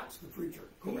they've got is the preacher.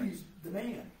 Correct. He's the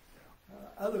man.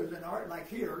 Others in art, like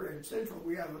here in Central,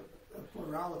 we have a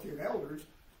plurality of elders.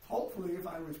 Hopefully, if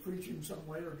I was preaching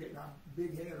somewhere or getting a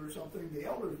big head or something, the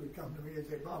elders would come to me and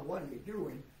say, Bob, what are you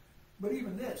doing? But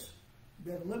even this,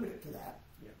 doesn't limit it to that.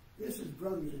 Yeah. This is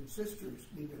brothers and sisters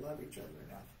need to love each other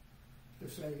enough to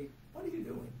say, what are you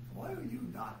doing? Why are you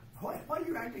not? Why are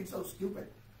you acting so stupid?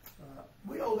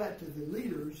 We owe that to the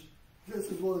leaders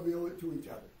just as well as we owe it to each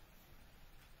other.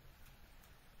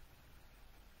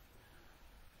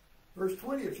 Verse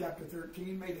 20 of chapter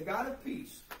 13, may the God of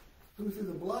peace, who through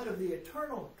the blood of the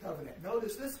eternal covenant,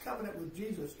 notice this covenant with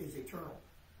Jesus is eternal.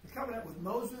 The covenant with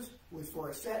Moses was for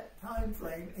a set time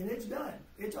frame, and it's done.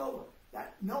 It's over.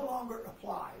 That no longer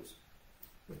applies.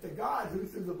 But the God who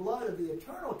through the blood of the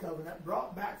eternal covenant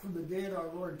brought back from the dead our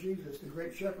Lord Jesus, the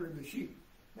great shepherd of the sheep,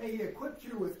 may he equip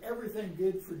you with everything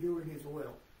good for doing his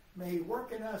will. May he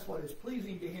work in us what is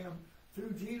pleasing to him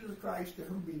through Jesus Christ, to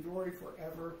whom be glory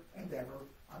forever and ever.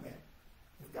 Amen.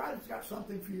 If God's got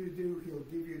something for you to do, he'll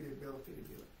give you the ability to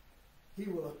do it. He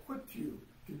will equip you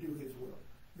to do his will.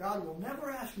 God will never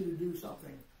ask you to do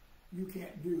something you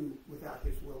can't do without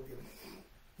his will given it to you.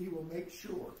 He will make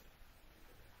sure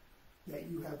that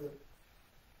you have the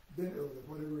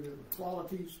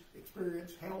qualities,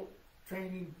 experience, help,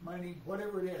 training, money,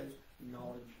 whatever it is.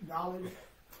 Knowledge.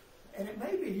 And it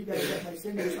may be he does that by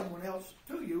sending someone else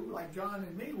to you, like John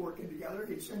and me working together.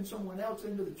 He sends someone else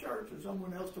into the church or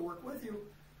someone else to work with you,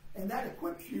 and that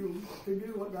equips you to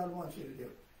do what God wants you to do.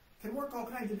 It can work all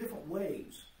kinds of different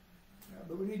ways.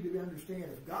 But we need to understand,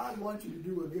 if God wants you to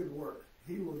do a good work,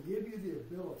 he will give you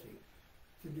the ability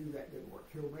to do that good work.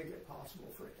 He'll make it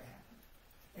possible for it to happen.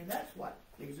 And that's what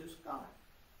pleases God.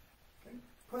 Okay?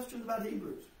 Questions about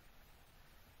Hebrews?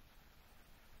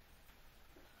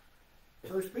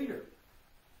 1 Peter.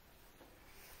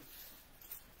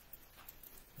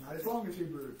 Not as long as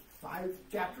Hebrews. 5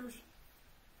 chapters,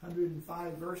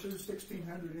 105 verses,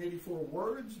 1,684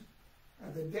 words.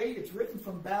 The date, it's written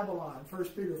from Babylon.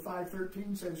 1 Peter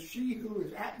 5:13 says, "She who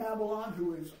is at Babylon,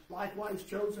 who is likewise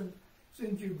chosen,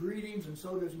 sends you greetings, and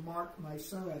so does Mark, my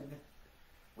son."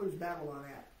 What is Babylon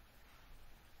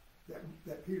at?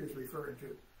 That Peter's referring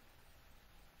to.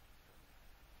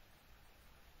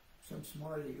 Some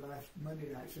smarty last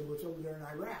Monday night said, "What's over there in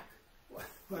Iraq?"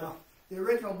 Well, the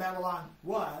original Babylon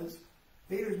was,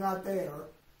 Peter's not there,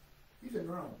 he's in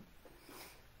Rome.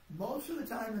 Most of the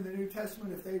time in the New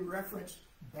Testament, if they reference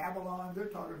Babylon, they're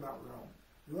talking about Rome.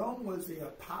 Rome was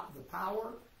the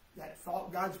power that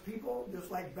fought God's people,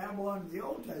 just like Babylon in the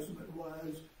Old Testament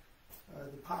was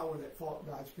the power that fought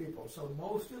God's people. So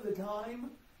most of the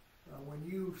time, when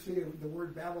you see the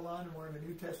word Babylon and we're in the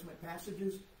New Testament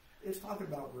passages, it's talking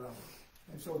about Rome.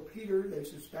 And so Peter, they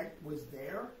suspect, was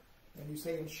there. And he's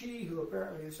saying she, who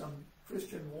apparently is some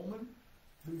Christian woman,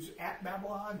 who's at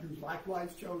Babylon, who's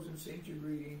likewise chosen, sends you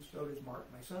greetings, so does Mark,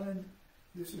 my son.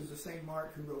 This is the same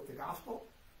Mark who wrote the gospel.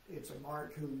 It's a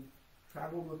Mark who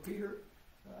traveled with Peter,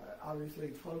 obviously a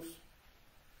close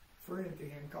friend to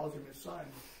him, calls him his son,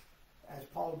 as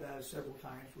Paul does several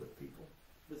times with people.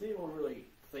 Does anyone really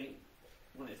think,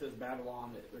 when it says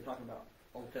Babylon, that they're talking about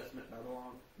Old Testament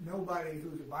Babylon? Nobody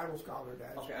who's a Bible scholar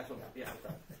does. Okay, that's what, yeah.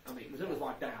 Okay. I mean, because it was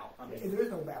wiped out. I mean, there is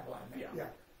no Babylon now. Yeah.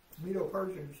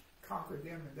 Medo-Persians conquered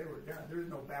them and they were done. There is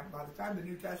no Babylon. By the time the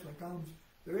New Testament comes,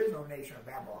 there is no nation of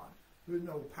Babylon. There is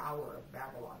no power of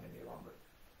Babylon any longer.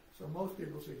 So most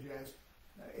people suggest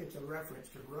it's a reference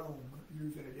to Rome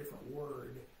using a different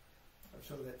word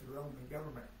so that the Roman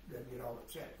government doesn't get all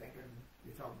upset thinking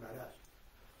you're talking about us.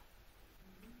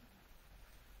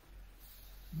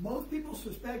 Most people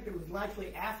suspect it was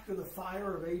likely after the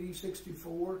fire of AD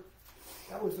 64.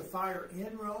 That was the fire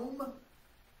in Rome.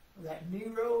 That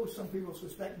Nero, some people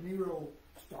suspect Nero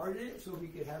started it so he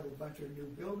could have a bunch of new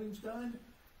buildings done.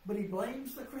 But he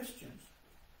blames the Christians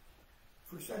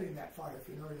for setting that fire. If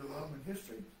you know your Roman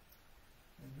history,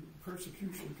 and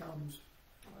persecution comes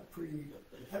pretty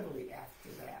heavily after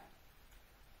that.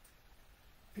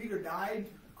 Peter died,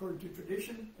 according to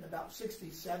tradition, in about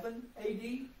 67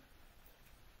 AD.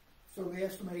 So they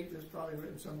estimate this probably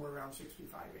written somewhere around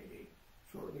 65 AD,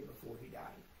 shortly before he died.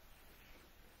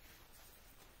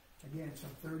 Again, some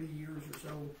 30 years or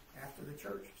so after the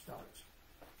church starts.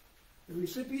 The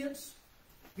recipients,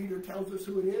 Peter tells us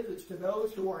who it is. It's to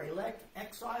those who are elect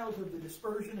exiles of the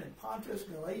dispersion in Pontus,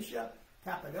 Galatia,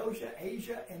 Cappadocia,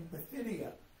 Asia, and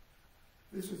Bithynia.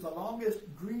 This is the longest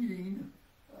greeting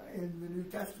in the New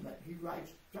Testament. He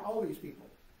writes to all these people.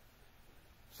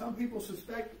 Some people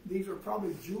suspect these are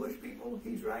probably Jewish people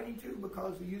he's writing to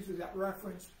because he uses that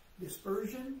reference,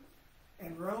 dispersion.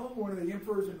 And Rome, one of the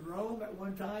emperors in Rome at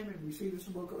one time, and we see this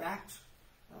in the book of Acts,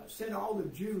 sent all the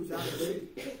Jews out of the city.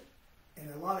 And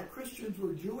a lot of Christians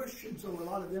were Jewish, and so a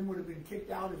lot of them would have been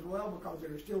kicked out as well because they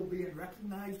were still being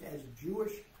recognized as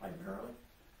Jewish primarily.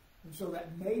 And so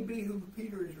that may be who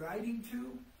Peter is writing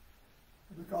to,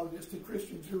 because it's the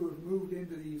Christians who have moved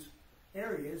into these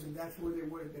areas, and that's where they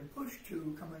would have been pushed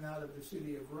to coming out of the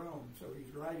city of Rome. So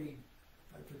he's writing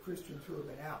to Christians who have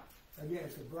been out. Again,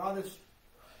 it's the broadest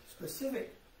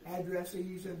specific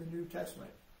addressees in the New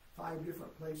Testament. 5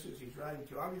 different places he's writing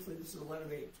to. Obviously, this is a letter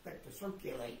they expect to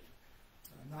circulate,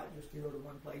 not just to go to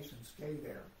one place and stay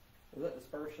there. Was that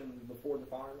dispersion before the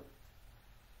fire?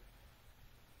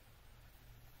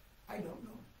 I don't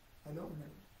know. I don't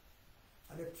remember.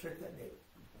 I'd have to check that date.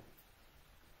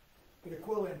 But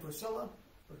Aquila and Priscilla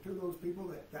were two of those people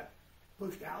that got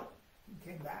pushed out and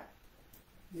came back.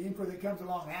 The emperor that comes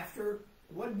along after,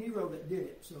 it wasn't Nero that did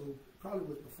it, so it probably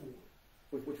was before.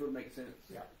 Which would make sense.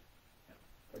 Yeah.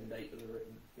 Or the date that was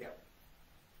written. Yeah.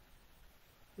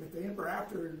 If the emperor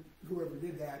after whoever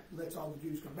did that lets all the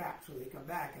Jews come back, so they come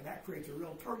back, and that creates a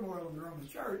real turmoil in the Roman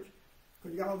church,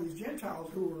 because you got all these Gentiles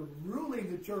who were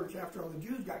ruling the church after all the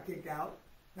Jews got kicked out.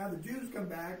 Now the Jews come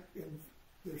back, and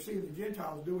they're seeing the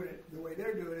Gentiles doing it the way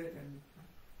they're doing it, and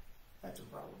that's a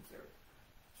problem there.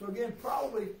 So again,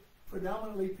 probably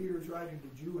predominantly Peter's writing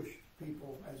to Jewish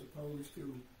people as opposed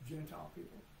to Gentile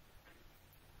people.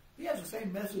 He has the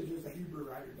same message as the Hebrew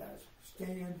writer does.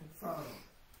 Stand firm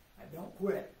and don't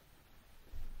quit.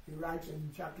 He writes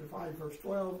in chapter 5, verse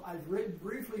 12, I've written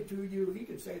briefly to you. He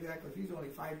could say that because he's only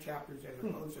 5 chapters as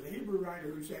opposed to the Hebrew writer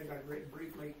who says I've written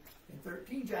briefly in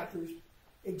 13 chapters,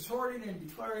 exhorting and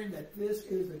declaring that this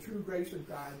is the true grace of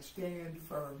God. Stand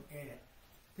firm in it.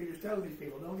 Peter's telling these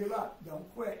people, don't give up, don't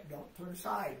quit, don't turn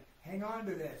aside. Hang on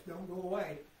to this, don't go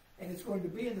away. And it's going to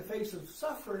be in the face of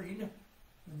suffering.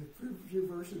 In the few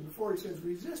verses before, he says,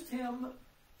 resist him,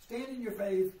 stand in your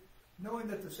faith, knowing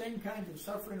that the same kinds of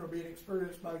suffering are being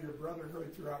experienced by your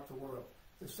brotherhood throughout the world.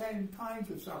 The same kinds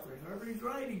of suffering. Whoever he's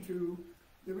writing to,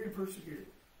 they're being persecuted.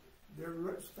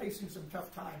 They're facing some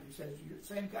tough times. He says, the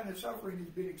same kind of suffering is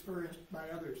being experienced by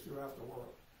others throughout the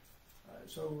world.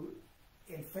 So,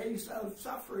 in face of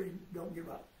suffering, don't give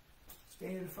up.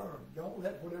 Stand firm. Don't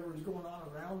let whatever is going on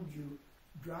around you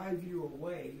drive you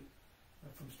away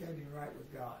from standing right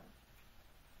with God.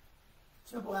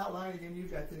 Simple outline, again,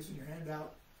 you've got this in your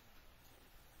handout.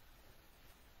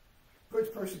 Puts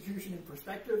persecution in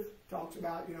perspective. Talks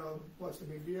about, what's the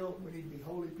big deal? We need to be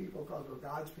holy people because we're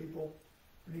God's people.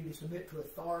 We need to submit to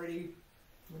authority.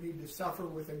 We need to suffer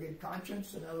with a good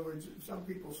conscience. In other words, some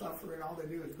people suffer and all they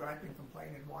do is gripe and complain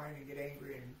and whine and get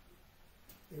angry and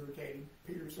irritating.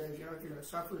 Peter says, if you're going to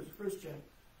suffer as a Christian,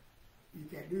 you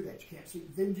can't do that. You can't seek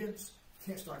vengeance. You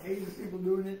can't start hating the people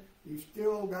doing it. You've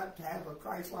still got to have a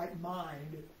Christ-like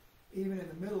mind, even in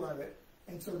the middle of it.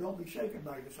 And so don't be shaken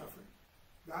by your suffering.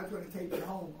 God's going to take you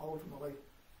home, ultimately,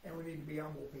 and we need to be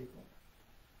humble people.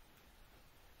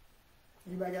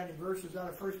 Anybody got any verses out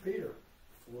of 1 Peter?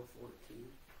 4:14.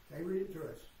 They read it to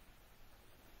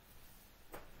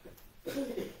us.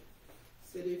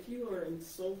 Said, if you are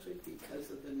insulted because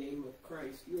of the name of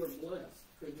Christ, you are blessed,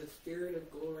 for the Spirit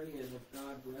of glory and of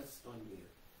God rests on you.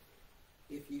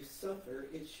 If you suffer,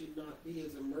 it should not be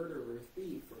as a murderer,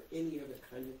 thief, or any other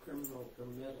kind of criminal or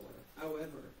meddler.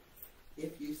 However,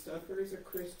 if you suffer as a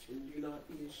Christian, do not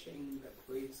be ashamed, but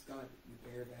praise God that you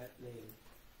bear that name.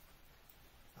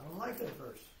 I don't like that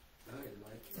verse. I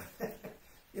like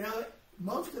it.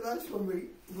 Most of us,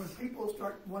 when people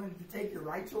start wanting to take your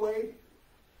rights away,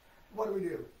 what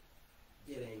do?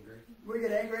 Get angry. We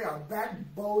get angry, our back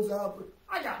bows up.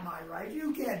 I got my rights.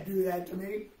 You can't do that to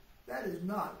me. That is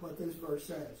not what this verse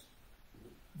says.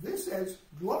 This says,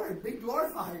 be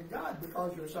glorifying God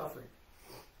because you're suffering.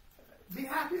 Be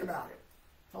happy about it.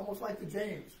 It's almost like the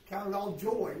James. Count it all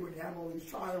joy when you have all these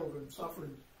trials and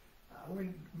suffering.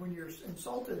 When you're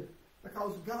insulted,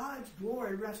 because God's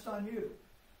glory rests on you.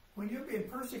 When you're being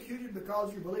persecuted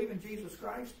because you believe in Jesus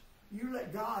Christ, you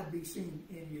let God be seen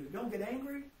in you. Don't get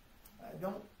angry.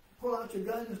 Don't pull out your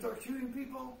guns and start shooting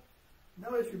people.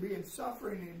 Notice you're being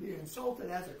suffering and being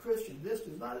insulted as a Christian. This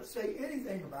does not say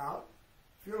anything about,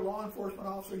 if you're a law enforcement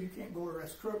officer, you can't go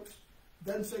arrest crooks.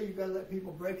 Doesn't say you've got to let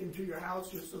people break into your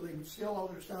house just so they can steal all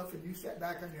their stuff and you sit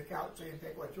back on your couch saying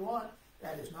take what you want.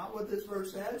 That is not what this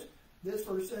verse says. This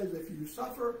verse says if you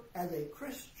suffer as a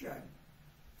Christian,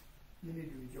 you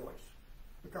need to rejoice.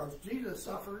 Because Jesus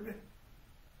suffered,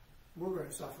 we're going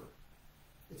to suffer.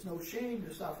 It's no shame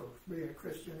to suffer for being a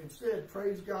Christian. Instead,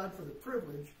 praise God for the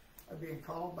privilege of being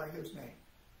called by His name.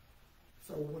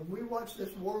 So when we watch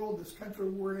this world, this country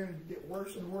we're in, get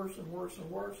worse and worse and worse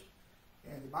and worse,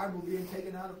 and the Bible being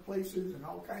taken out of places and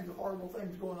all kinds of horrible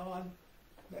things going on,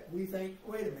 that we think,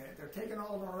 wait a minute, they're taking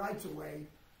all of our rights away.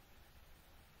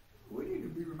 We need to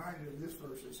be reminded of this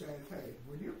verse that says, hey,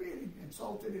 when you're being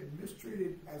insulted and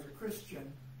mistreated as a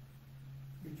Christian,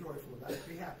 be joyful about it.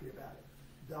 Be happy about it.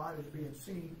 God is being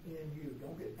seen in you.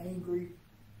 Don't get angry.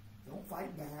 Don't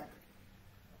fight back.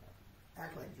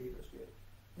 Act like Jesus did.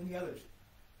 Any others?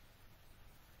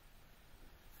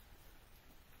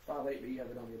 5:8, but you have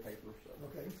it on your paper. So.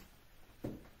 Okay.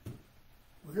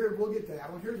 Well, here we'll get to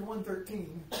that one. Here's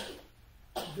 113.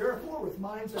 Therefore, with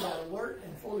minds that are alert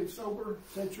and fully sober,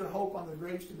 set your hope on the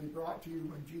grace to be brought to you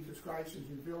when Jesus Christ is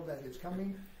revealed at His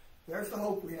coming. There's the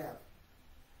hope we have.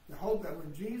 The hope that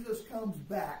when Jesus comes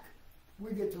back,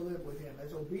 we get to live with Him.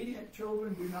 As obedient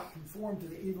children, do not conform to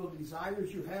the evil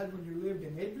desires you had when you lived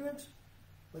in ignorance,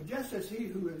 but just as He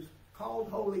who is called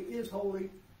holy is holy,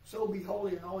 so be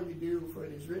holy in all you do, for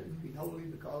it is written, be holy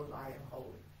because I am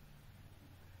holy.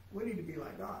 We need to be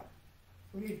like God.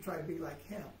 We need to try to be like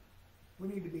Him. We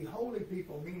need to be holy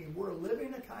people, meaning we're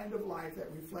living a kind of life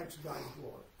that reflects God's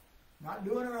glory. Not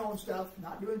doing our own stuff,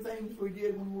 not doing things we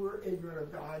did when we were ignorant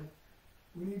of God.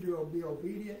 We need to be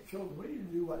obedient children. We need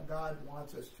to do what God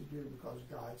wants us to do because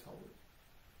God's holy.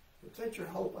 But set your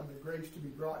hope on the grace to be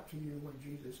brought to you when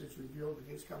Jesus is revealed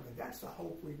in his coming. That's the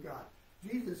hope we've got.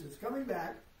 Jesus is coming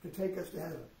back to take us to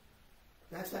heaven.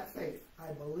 That's that faith.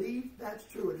 I believe that's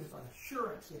true. It is an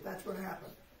assurance that that's going to happen.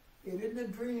 It isn't a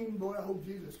dream, boy, I hope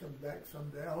Jesus comes back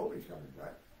someday. I hope he's coming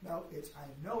back. No, it's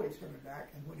I know he's coming back,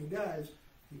 and when he does,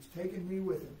 he's taking me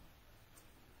with him.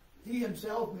 He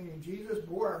himself, meaning Jesus,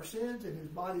 bore our sins in his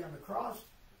body on the cross,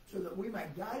 so that we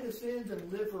might die to sins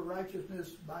and live for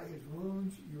righteousness. By his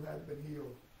wounds you have been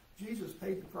healed. Jesus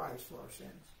paid the price for our sins.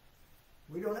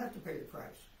 We don't have to pay the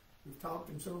price. We've talked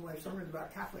in some of my sermons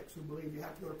about Catholics who believe you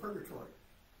have to go to purgatory.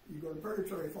 You go to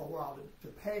purgatory for a while to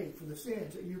pay for the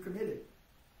sins that you committed.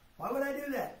 Why would I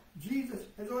do that? Jesus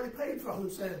has already paid for all the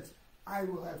sins I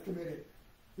will have committed.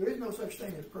 There is no such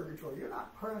thing as purgatory. You're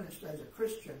not punished as a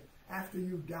Christian after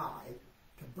you die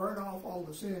to burn off all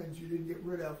the sins you didn't get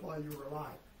rid of while you were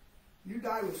alive. You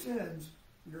die with sins,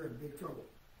 you're in big trouble.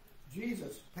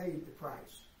 Jesus paid the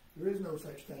price. There is no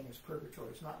such thing as purgatory.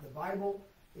 It's not in the Bible.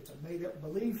 It's a made-up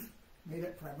belief, made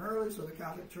up primarily so the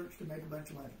Catholic Church can make a bunch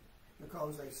of money.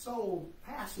 Because they sold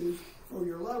passes for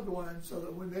your loved ones so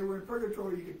that when they were in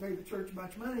purgatory, you could pay the church a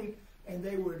bunch of money, and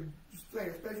they would say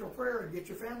a special prayer and get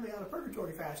your family out of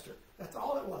purgatory faster. That's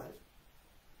all it was.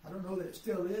 I don't know that it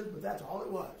still is, but that's all it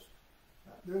was.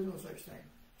 There is no such thing.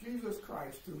 Jesus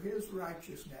Christ, through his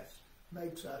righteousness,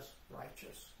 makes us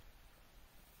righteous.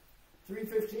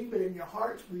 3:15, but in your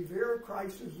hearts revere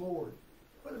Christ as Lord.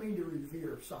 What does it mean to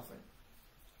revere something?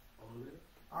 Honor it.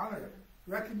 Honor it.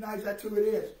 Recognize that's who it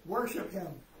is. Worship him.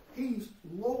 He's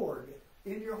Lord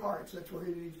in your hearts. That's where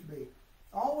he needs to be.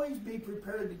 Always be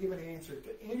prepared to give an answer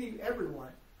to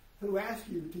everyone who asks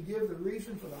you to give the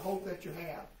reason for the hope that you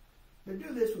have. But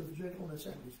do this with gentleness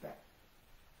and respect.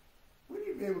 We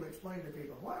need to be able to explain to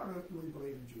people, why on earth do we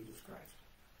believe in Jesus Christ?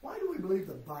 Why do we believe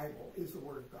the Bible is the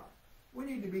Word of God? We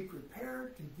need to be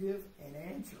prepared to give an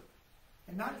answer.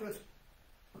 And not just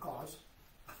because.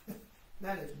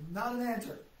 That is not an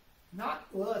answer. Not,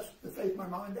 well, that's the faith my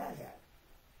mom and dad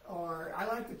had. Or, I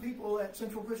like the people at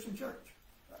Central Christian Church.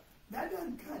 That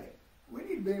doesn't cut it. We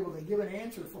need to be able to give an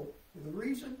answer for the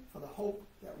reason, for the hope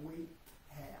that we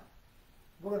have.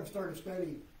 We're going to start a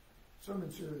study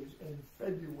sermon series in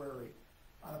February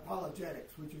on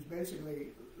apologetics, which is basically,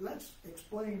 let's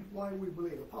explain why we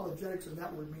believe. Apologetics, and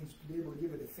that word means to be able to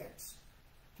give a defense,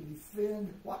 to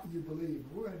defend what you believe.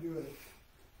 We're going to do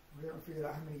we haven't figured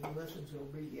out how many lessons it'll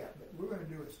be yet, but we're going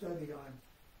to do a study on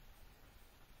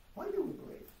why do we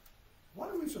believe? What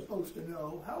are we supposed to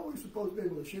know? How are we supposed to be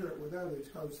able to share it with others?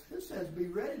 Because this says be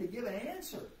ready to give an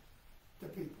answer to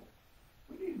people.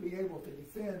 We need to be able to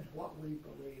defend what we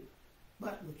believe,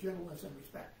 but with gentleness and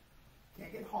respect.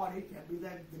 Can't get haughty, can't be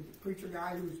that the preacher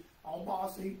guy who's all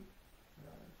bossy.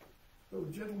 But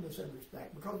with gentleness and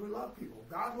respect, because we love people.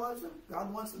 God loves them.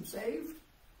 God wants them saved.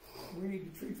 We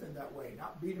need to treat them that way,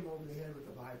 not beat them over the head with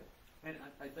the Bible. And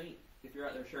I think if you're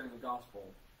out there sharing the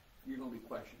gospel, you're going to be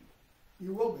questioned.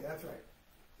 You will be, that's right.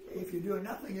 If you're doing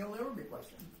nothing, you'll never be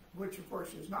questioned, which of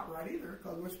course is not right either,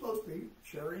 because we're supposed to be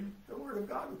sharing the Word of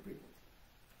God with people.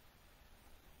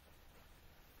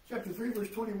 Chapter 3, verse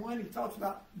 21, he talks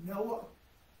about Noah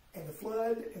and the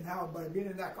flood and how by being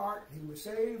in that ark he was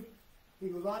saved. He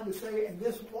goes on to say, and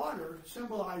this water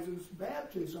symbolizes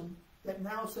baptism that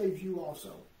now saves you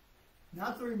also.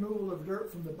 Not the removal of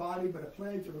dirt from the body, but a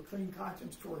pledge of a clean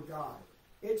conscience toward God.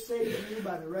 It saves you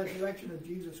by the resurrection of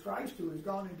Jesus Christ, who has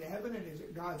gone into heaven and is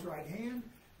at God's right hand,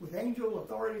 with angel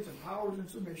authorities and powers in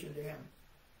submission to him.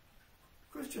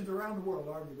 Christians around the world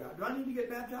argue about, do I need to get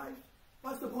baptized?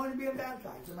 What's the point of being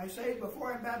baptized? Am I saved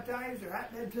before I'm baptized, or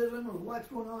at baptism, or what's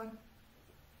going on?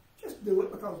 Just do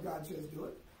it because God says do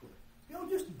it. You know,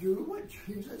 just do what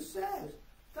Jesus says.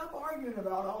 Stop arguing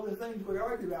about all the things we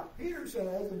argue about. Peter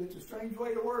says, and it's a strange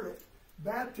way to word it,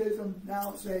 baptism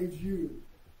now saves you.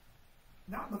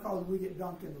 Not because we get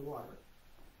dunked in the water,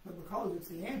 but because it's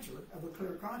the answer of a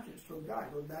clear conscience toward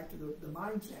God. Going back to the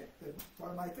mindset.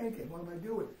 What am I thinking? What am I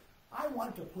doing? I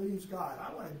want to please God.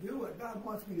 I want to do what God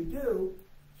wants me to do,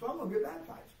 so I'm going to get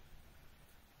baptized.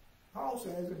 Paul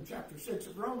says in chapter 6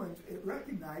 of Romans, it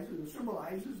recognizes or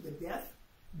symbolizes the death,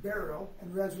 burial,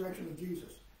 and resurrection of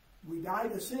Jesus. We die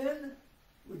to sin,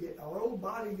 our old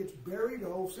body gets buried,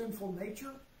 our old sinful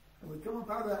nature, and we come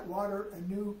up out of that water a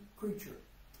new creature.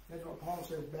 That's what Paul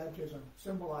says baptism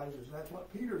symbolizes. That's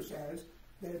what Peter says,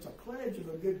 that it's a pledge of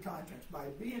a good conscience. By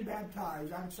being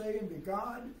baptized, I'm saying to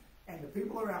God and the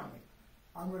people around me,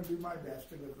 I'm going to do my best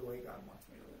to live the way God wants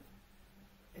me to live.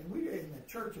 And we in the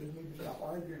churches need to stop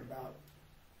arguing about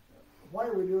why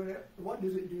are we doing it, what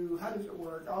does it do, how does it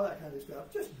work, all that kind of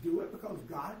stuff. Just do it because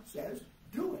God says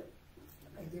do it.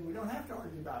 And then we don't have to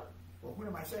argue about Well, when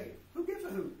am I saved? Who gives a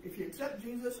hoot? If you accept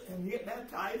Jesus and you get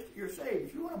baptized, you're saved.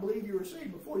 If you want to believe you were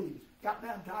saved before you got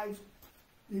baptized,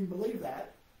 you can believe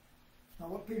that. It's not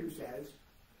what Peter says.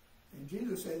 And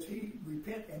Jesus says, he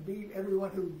repent and be everyone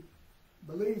who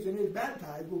believes and is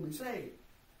baptized will be saved.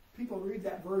 People read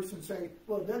that verse and say,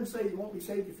 well, it doesn't say you won't be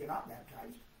saved if you're not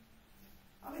baptized.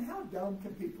 I mean, how dumb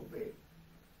can people be?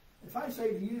 If I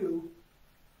say to you,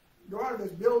 go out of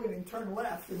this building and turn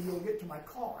left and you'll get to my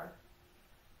car,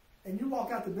 and you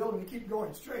walk out the building and keep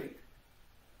going straight,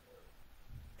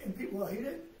 and people, well, he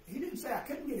didn't say I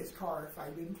couldn't get his car if I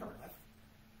didn't turn left.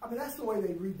 I mean, that's the way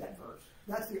they read that verse.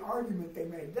 That's the argument they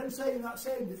made. It doesn't say you're not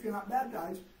saved if you're not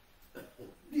baptized. Do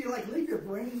you leave your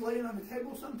brains laying on the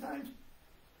table sometimes?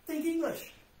 Think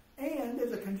English. And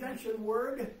there's a conjunction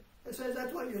word that says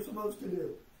that's what you're supposed to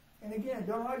do. And again,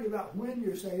 don't argue about when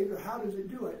you're saved or how does it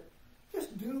do it.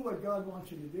 Just do what God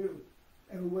wants you to do.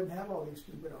 And we wouldn't have all these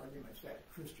stupid arguments that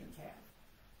Christians have.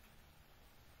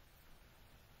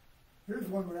 Here's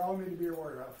one we all need to be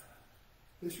aware of.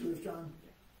 This year is John.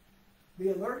 Be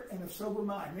alert and of sober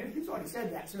mind. Man, he's already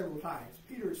said that several times.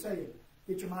 Peter is saying,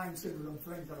 get your mind centered on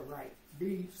things that are right.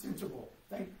 Be sensible.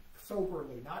 Think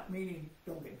soberly. Not meaning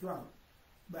don't get drunk,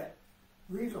 but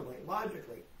reasonably,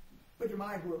 logically. Put your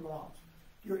mind where it belongs.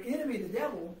 Your enemy, the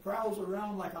devil, prowls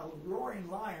around like a roaring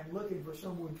lion looking for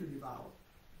someone to devour.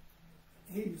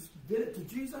 He did it to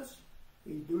Jesus.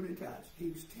 He's doing it to us.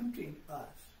 He's tempting us.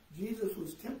 Jesus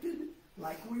was tempted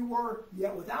like we were,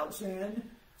 yet without sin.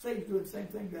 Satan's doing the same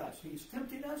thing to us. He's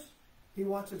tempting us. He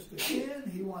wants us to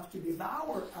sin. He wants to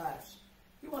devour us.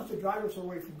 He wants to drive us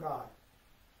away from God.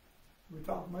 We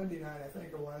talked Monday night, I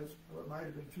think it was, or it might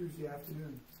have been Tuesday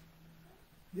afternoon.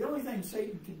 The only thing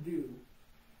Satan can do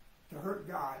to hurt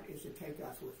God is to take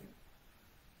us with him.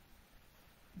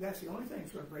 That's the only thing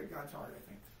that's going to break God's heart, I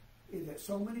think, is that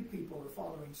so many people are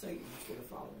following Satan instead of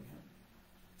following him.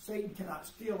 Satan cannot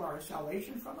steal our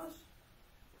salvation from us.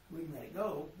 We can let it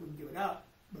go. We can give it up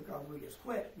because we just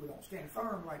quit. We don't stand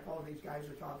firm like all these guys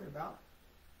are talking about.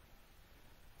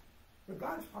 But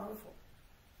God's powerful.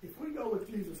 If we go with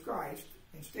Jesus Christ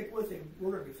and stick with him,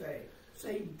 we're going to be saved.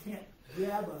 Satan can't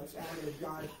grab us out of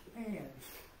God's hands.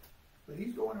 But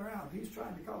he's going around. He's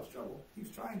trying to cause trouble. He's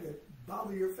trying to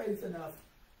bother your faith enough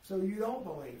so you don't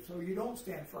believe, so you don't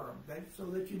stand firm, so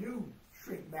that you do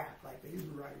shrink back like the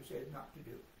Hebrew writer said not to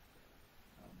do.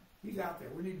 He's out there.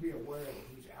 We need to be aware that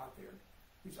he's out there.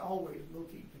 He's always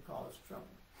looking to cause trouble.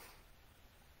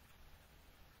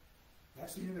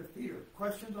 That's the end of Peter.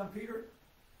 Questions on Peter?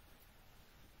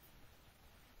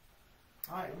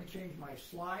 All right, let me change my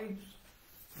slides,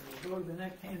 and we'll go to the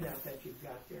next handout that you've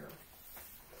got there.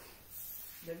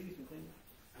 Maybe you can clean it.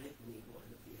 I need one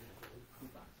if you have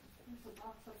one. There's a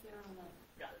box up there on the.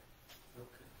 Got it.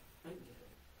 Okay. I can get it.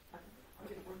 I'll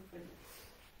get one. Thank you.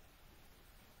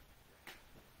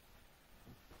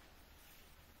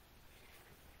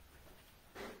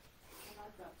 And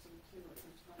I've got some too, if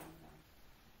there's one on there.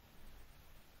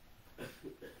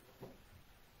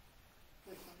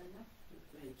 Put some in there.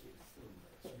 Thank you so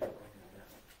much.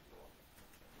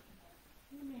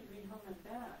 You need to be home and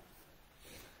back.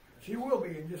 She will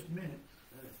be in just a minute.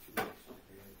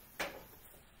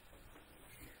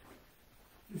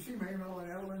 Did you see Manuel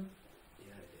and Evelyn?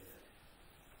 Yeah, I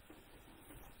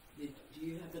did. Do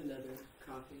you have another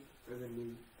copy for the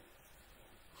new?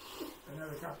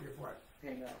 Another copy of what?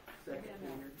 Hang up. Second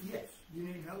finger. Yes. You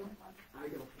need another one? I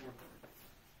don't have one.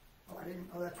 Oh, I didn't.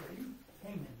 Oh, that's right. You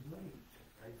came in late.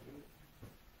 I do.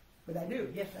 But I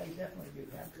do. Yes, I definitely do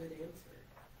have. Good answer.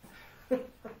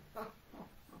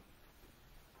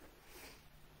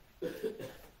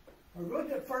 We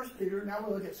looked at 1 Peter, now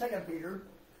we'll look at 2 Peter.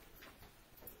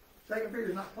 2 Peter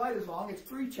is not quite as long. It's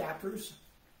 3 chapters,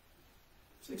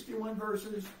 61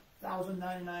 verses,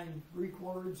 1,099 Greek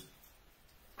words.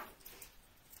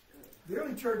 The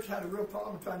early church had a real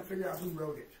problem trying to figure out who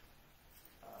wrote it.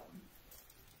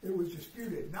 It was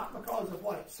disputed, not because of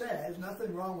what it says,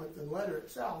 nothing wrong with the letter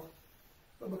itself,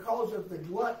 but because of the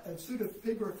glut of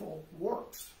pseudepigraphal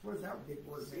works. What does that big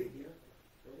word mean?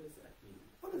 What does that mean?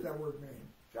 What does that word mean?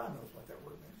 John knows what that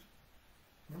word means.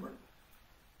 Remember?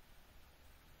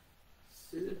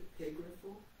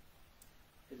 Pseudepigraphal?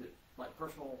 Is it like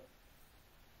personal?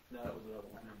 No, that was another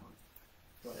one. Never mind.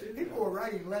 Go ahead. People were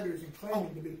writing letters and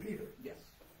claiming to be Peter. Yes.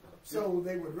 So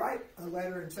they would write a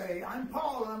letter and say, I'm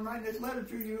Paul, and I'm writing this letter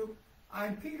to you.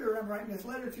 I'm Peter, I'm writing this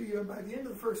letter to you. And by the end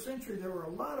of the first century, there were a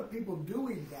lot of people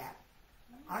doing that.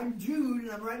 I'm Jude,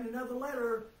 and I'm writing another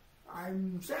letter.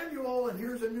 I'm Samuel, and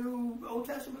here's a new Old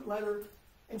Testament letter.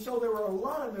 And so there were a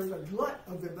lot of them. There's a glut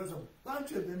of them. There's a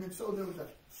bunch of them. And so there was a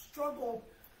struggle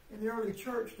in the early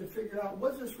church to figure out,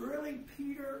 was this really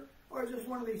Peter? Or is this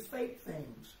one of these fake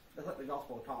things? It's like the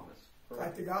Gospel of Thomas. Correct?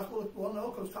 Like the Gospel of, well,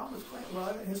 no, because Thomas claimed,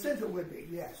 well, in a sense it would be,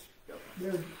 yes. Yep.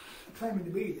 They're claiming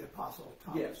to be the Apostle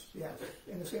Thomas. Yes. Yes,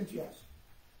 in a sense, yes.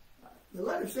 The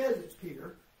letter says it's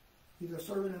Peter. He's a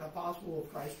servant and apostle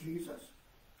of Christ Jesus.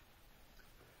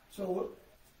 So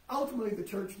ultimately the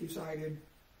church decided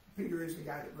Peter is the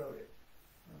guy that wrote it.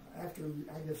 After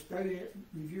I just studied it,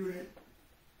 reviewed it,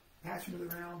 passing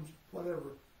it around,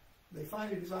 whatever, they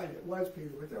finally decided it was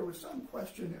Peter, but there was some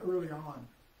question early on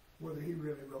whether he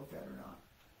really wrote that or not.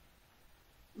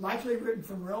 Likely written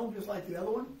from Rome, just like the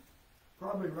other one,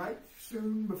 probably right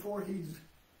soon before he's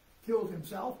killed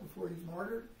himself, before he's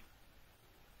martyred.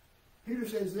 Peter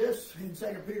says this in 2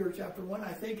 Peter chapter 1,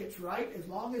 I think it's right, as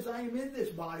long as I am in this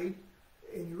body,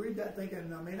 and you read that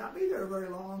thinking, I may not be there very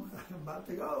long, I'm about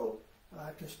to go,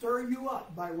 to stir you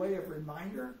up by way of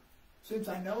reminder, since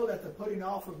I know that the putting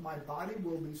off of my body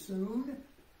will be soon.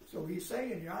 So he's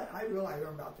saying, I realize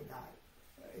I'm about to die.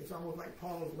 It's almost like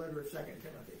Paul's letter of 2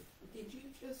 Timothy. Did you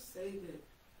just say that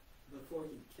before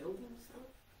he killed himself?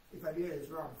 If I did, it's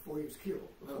wrong. Before he was killed,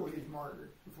 before Okay. he's martyred,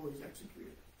 before he's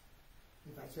executed.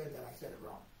 If I said that, I said it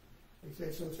wrong. He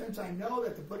says, so since I know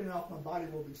that the putting off my body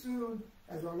will be soon,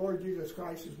 as our Lord Jesus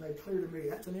Christ has made clear to me.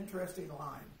 That's an interesting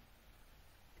line.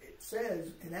 It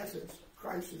says, in essence,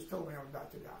 Christ has told me I'm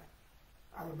about to die.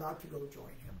 I'm about to go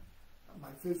join him.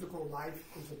 My physical life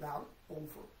is about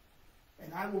over.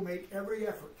 And I will make every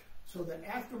effort so that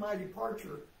after my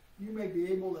departure, you may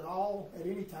be able at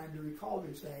any time to recall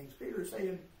these things. Peter is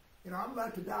saying, I'm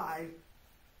about to die.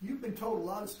 You've been told a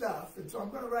lot of stuff, and so I'm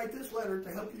going to write this letter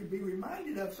to help you be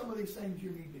reminded of some of these things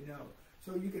you need to know.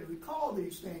 So you can recall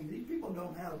these things. These people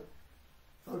don't have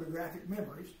photographic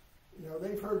memories.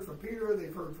 They've heard from Peter,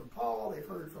 they've heard from Paul, they've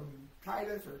heard from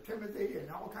Titus or Timothy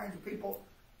and all kinds of people.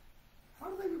 How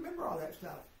do they remember all that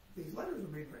stuff? These letters are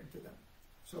being written to them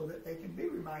so that they can be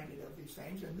reminded of these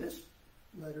things. And this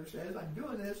letter says, I'm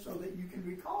doing this so that you can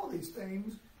recall these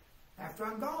things after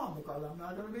I'm gone, because I'm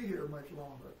not going to be here much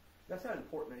longer. That's how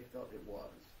important they felt it was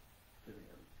to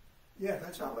them. Yeah,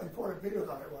 that's how important Peter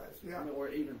thought it was. Yeah, Or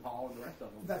even Paul and the rest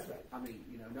of them. that's right. I mean,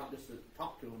 not just to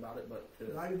talk to them about it, but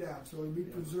to... Write it down so it'll be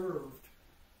Yeah. preserved,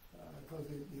 because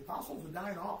the apostles are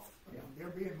dying off. They're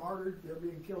being martyred. They're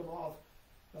being killed off.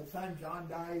 By the time John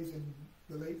dies in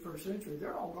the late 1st century,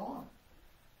 they're all gone.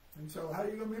 And so how are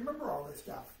you going to remember all this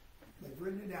stuff? They've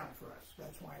written it down for us.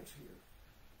 That's why it's here.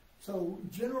 So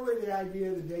generally the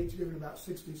idea, the date's given about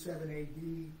 67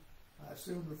 A.D.,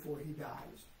 soon before he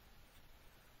dies.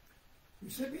 The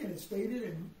recipient is stated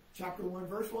in chapter 1,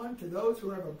 verse 1, to those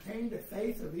who have obtained a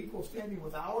faith of equal standing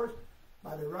with ours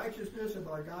by the righteousness of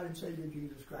our God and Savior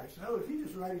Jesus Christ. In other words, he's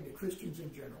just writing to Christians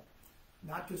in general.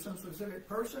 Not to some specific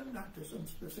person, not to some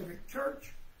specific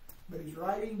church, but he's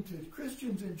writing to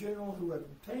Christians in general who have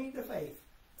obtained a faith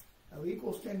of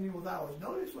equal standing with ours.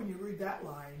 Notice when you read that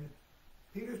line,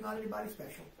 Peter's not anybody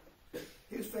special.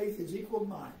 His faith is equal to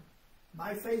mine.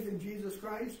 My faith in Jesus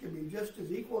Christ can be just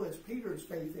as equal as Peter's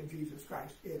faith in Jesus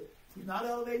Christ. He's not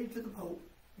elevated to the Pope.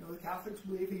 The Catholics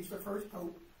believe he's the first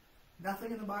Pope.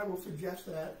 Nothing in the Bible suggests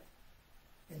that.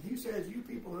 And he says, you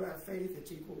people who have faith,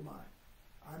 it's equal to mine.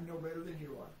 I'm no better than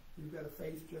you are. You've got a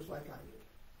faith just like I did.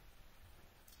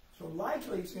 So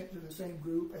likely sent to the same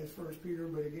group as 1 Peter,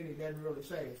 but again, he doesn't really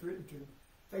say. It's written to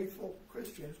faithful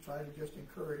Christians, trying to just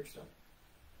encourage them.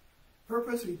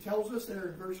 Purpose, he tells us there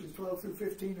in verses 12 through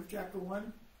 15 of chapter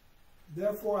 1.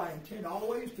 Therefore, I intend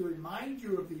always to remind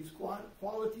you of these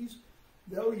qualities,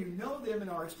 though you know them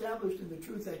and are established in the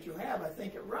truth that you have. I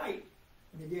think it right.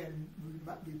 And again,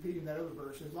 repeating that other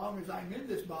verse, as long as I'm in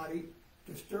this body,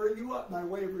 to stir you up by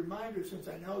way of reminder, since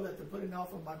I know that the putting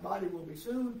off of my body will be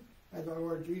soon, as our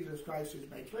Lord Jesus Christ has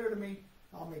made clear to me.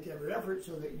 I'll make every effort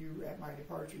so that you, at my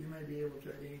departure, you may be able to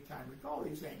at any time recall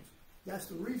these things. That's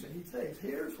the reason. He says,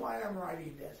 here's why I'm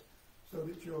writing this, so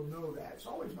that you'll know that. It's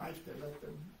always nice to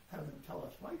have them tell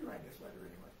us, why are you writing this letter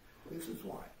anyway? This is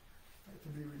why, to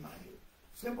be reminded.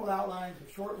 Simple outlines,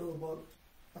 a short little book.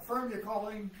 Affirm your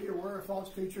calling, be aware of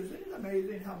false teachers. Isn't it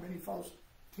amazing how many false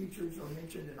teachers are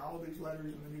mentioned in all these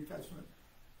letters in the New Testament?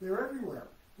 They're everywhere.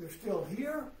 They're still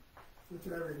here, but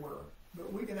they're everywhere.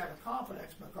 But we can have a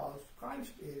confidence because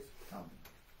Christ is coming.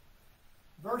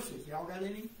 Verses, y'all got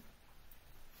any?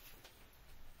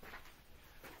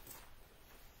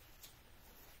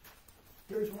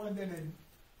 Here's one then in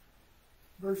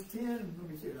verse 10. Let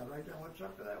me see, did I write down what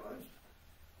chapter that was?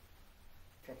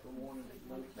 Chapter 1.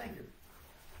 Thank you.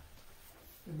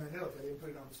 In my notes, I didn't put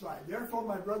it on the slide. Therefore,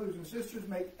 my brothers and sisters,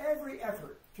 make every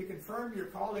effort to confirm your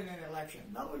calling and election.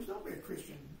 In other words, don't be a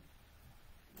Christian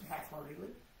half-heartedly.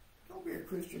 Don't be a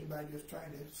Christian by just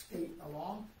trying to skate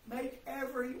along. Make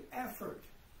every effort.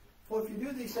 For if you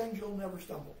do these things, you'll never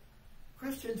stumble.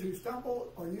 Christians who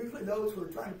stumble are usually those who are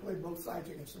trying to play both sides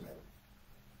against the middle.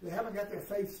 They haven't got their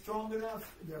faith strong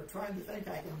enough. They're trying to think,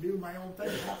 I can do my own thing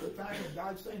half the time and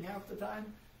God's thing half the time.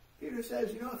 Peter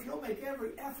says, if you'll make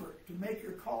every effort to make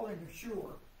your calling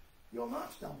sure, you'll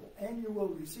not stumble, and you will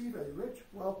receive a rich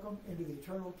welcome into the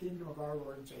eternal kingdom of our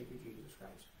Lord and Savior Jesus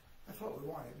Christ. That's what we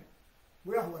want, isn't it?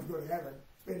 We all want to go to heaven,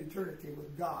 spend eternity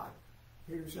with God.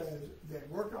 Peter says, then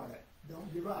work on it.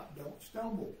 Don't give up. Don't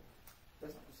stumble.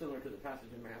 That's similar to the passage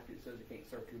in Matthew that says you can't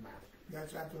serve two masters.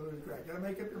 That's absolutely correct. You've got to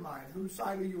make up your mind. Whose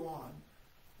side are you on?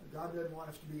 God doesn't want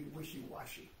us to be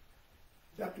wishy-washy.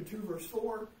 Chapter 2, verse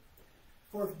 4.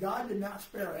 For if God did not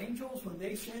spare angels when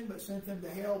they sinned, but sent them to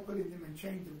hell, putting them in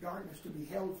chains of darkness to be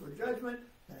held for judgment.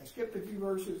 And I skipped a few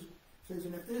verses. It says,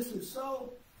 and if this is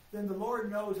so, then the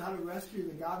Lord knows how to rescue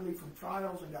the godly from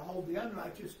trials and to hold the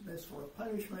unrighteousness for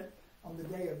punishment on the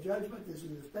day of judgment. This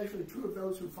is especially true of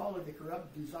those who follow the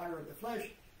corrupt desire of the flesh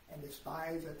and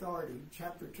despise authority. In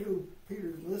chapter 2,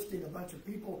 Peter's listing a bunch of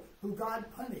people who God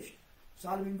punished.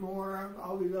 Sodom and Gomorrah,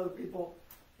 all these other people.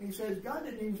 And he says, God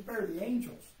didn't even spare the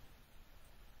angels.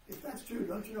 If that's true,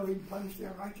 don't you know he punished the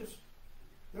unrighteous?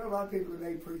 There are a lot of people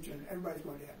today preaching, everybody's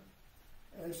going to heaven.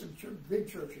 There's some big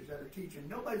churches that are teaching,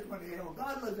 nobody's going to hell.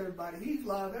 God loves everybody. He's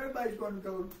love. Everybody's going to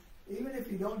go, even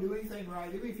if you don't do anything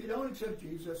right, even if you don't accept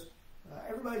Jesus,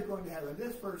 everybody's going to heaven.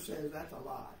 This verse says that's a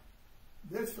lie.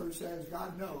 This verse says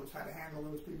God knows how to handle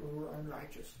those people who are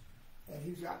unrighteous. And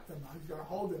he's got them, he's going to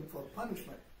hold them for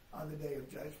punishment on the day of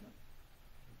judgment.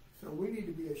 So we need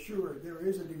to be assured there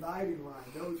is a dividing line,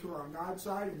 those who are on God's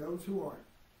side and those who aren't.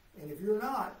 And if you're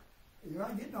not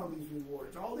getting all these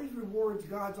rewards. All these rewards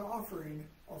God's offering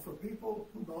are for people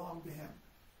who belong to him,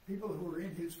 people who are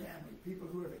in his family, people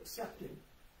who have accepted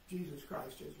Jesus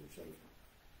Christ as their Savior.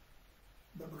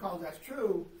 But because that's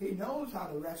true, he knows how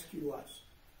to rescue us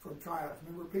from trials.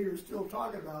 Remember, Peter's still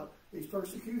talking about these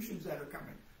persecutions that are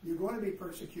coming. You're going to be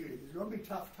persecuted. There's going to be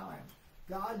tough times.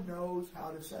 God knows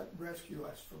how to rescue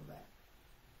us from that.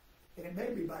 And it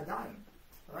may be by dying,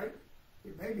 right?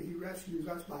 Maybe he rescues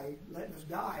us by letting us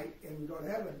die and we go to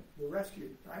heaven. We're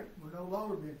rescued, right? We're no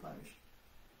longer being punished.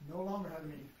 No longer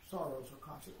having any sorrows or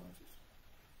consequences.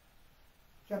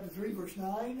 Chapter 3, verse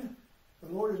 9.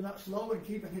 The Lord is not slow in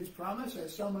keeping his promise,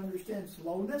 as some understand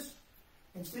slowness.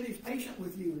 Instead, he's patient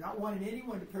with you, not wanting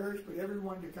anyone to perish, but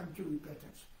everyone to come to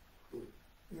repentance.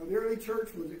 The early church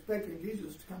was expecting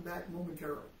Jesus to come back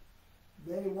momentarily.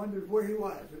 They wondered where he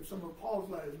was. Some of Paul's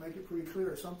letters make it pretty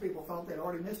clear. Some people thought they'd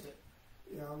already missed it.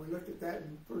 We looked at that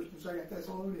in 1 and 2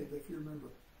 Thessalonians, if you remember.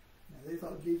 They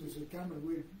thought Jesus had come and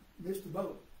we'd missed the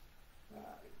boat.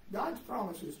 God's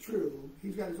promise is true.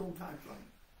 He's got his own time frame.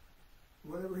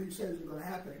 Whatever he says is going to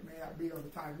happen, it may not be on the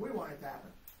time we want it to happen.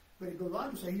 But he goes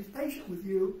on to say he's patient with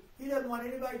you. He doesn't want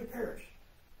anybody to perish.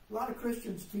 A lot of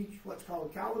Christians teach what's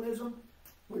called Calvinism,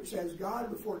 which says God,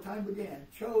 before time began,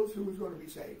 chose who was going to be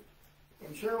saved.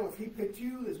 And Cheryl, if he picked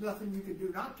you, there's nothing you could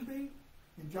do not to be.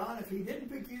 And John, if he didn't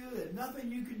pick you, there's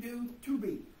nothing you could do to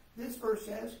be. This verse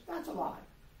says that's a lie.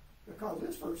 Because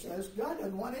this verse says God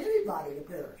doesn't want anybody to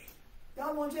perish.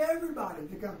 God wants everybody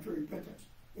to come to repentance.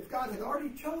 If God had already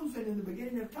chosen in the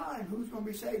beginning of time who's going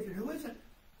to be saved and who isn't,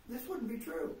 this wouldn't be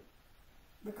true.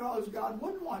 Because God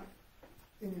wouldn't want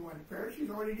anyone to perish. He's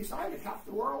already decided half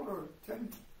the world, or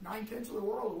 9/10 of the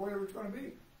world, or whatever it's going to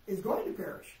be, is going to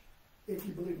perish if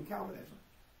you believe in Calvinism.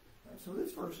 So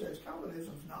this verse says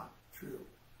Calvinism is not true.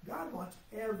 God wants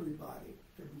everybody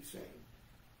to be saved.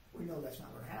 We know that's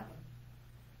not going to happen.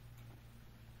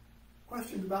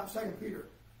 Questions about 2 Peter?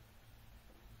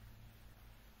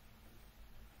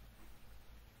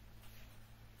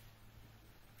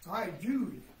 All right,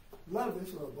 Jude. Love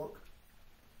this little book.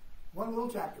 One little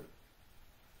chapter.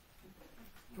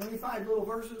 25 little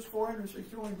verses,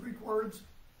 461 Greek words.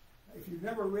 If you've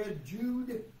never read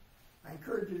Jude, I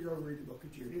encourage you to go read the book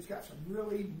of Jude. It's got some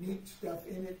really neat stuff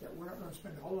in it that we're not going to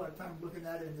spend a whole lot of time looking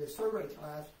at in this survey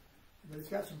class, but it's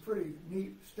got some pretty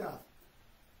neat stuff.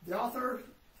 The author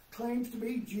claims to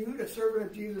be Jude, a servant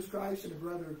of Jesus Christ and a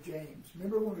brother of James.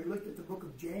 Remember when we looked at the book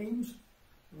of James?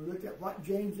 We looked at what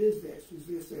James is this. Is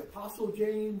this the Apostle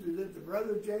James? Is it the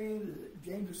brother of James? Is it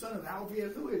James the son of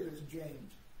Alphaeus? Who is this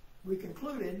James? We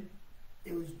concluded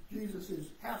it was Jesus'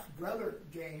 half-brother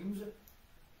James.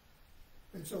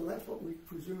 And so that's what we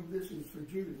presume this is for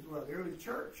Jude as well. The early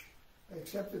church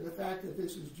accepted the fact that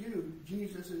this is Jude,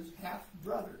 Jesus'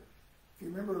 half-brother. If you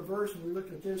remember a verse, and we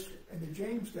looked at this in the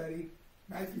James study,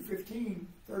 Matthew 15,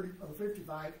 30, or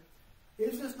 55,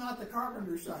 is this not the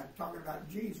carpenter's son? Talking about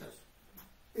Jesus.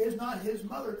 Is not his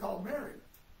mother called Mary?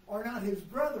 are not his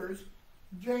brothers,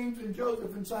 James and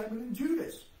Joseph and Simon and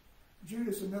Judas?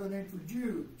 Judas, another name for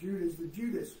Jude. Jude is the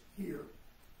Judas here.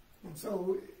 And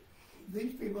so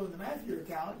these people in the Matthew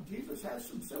account, Jesus has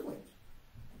some siblings.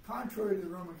 Contrary to the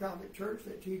Roman Catholic Church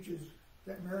that teaches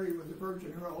that Mary was a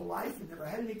virgin her whole life and never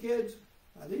had any kids,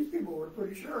 these people were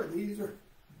pretty sure these are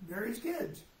Mary's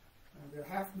kids. They're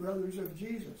half-brothers of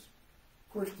Jesus.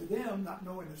 Of course, to them, not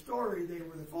knowing the story, they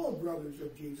were the full brothers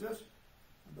of Jesus.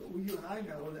 But you and I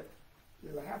know that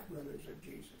they're the half-brothers of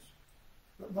Jesus.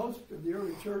 But most of the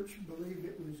early church believed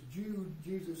it was Jude,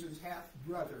 Jesus'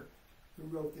 half-brother, who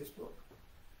wrote this book.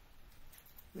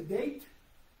 The date,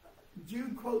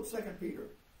 Jude quotes 2 Peter.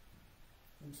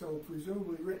 And so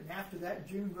presumably written after that,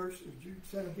 Jude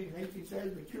 17 and 18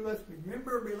 says, "But you must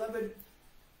remember, beloved,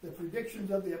 the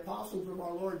predictions of the apostles of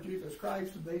our Lord Jesus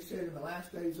Christ, and they said in the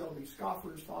last days there'll be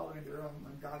scoffers following their own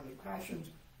ungodly passions."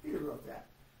 Peter wrote that.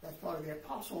 That's probably the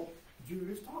apostle Jude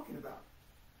is talking about.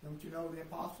 Don't you know the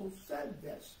apostles said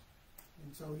this?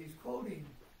 And so he's quoting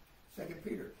 2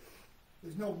 Peter.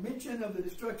 There's no mention of the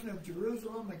destruction of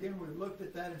Jerusalem. Again, we've looked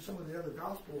at that in some of the other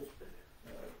Gospels.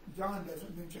 John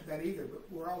doesn't mention that either,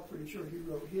 but we're all pretty sure he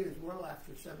wrote his well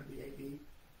after 70 A.D.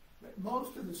 But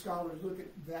most of the scholars look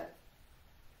at that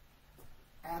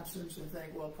absence and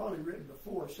think, well, probably written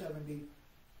before 70.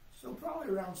 So probably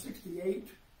around 68.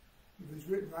 It was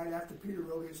written right after Peter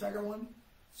wrote his second one.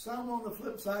 Some on the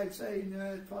flip side say,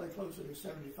 no, it's probably closer to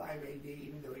 75 A.D.,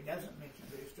 even though he doesn't mention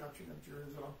the destruction of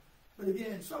Jerusalem. But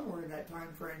again, somewhere in that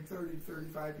time frame, 30 to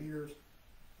 35 years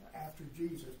after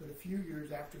Jesus, but a few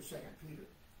years after 2 Peter.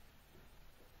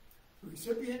 The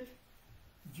recipient,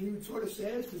 Jude sort of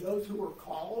says, to those who are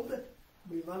called,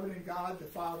 beloved in God, the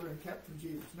Father, and kept for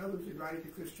Jesus. In other words, he's writing to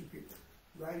Christian people,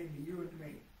 writing to you and to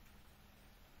me.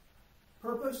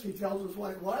 Purpose, he tells us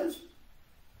what it was.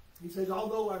 He says,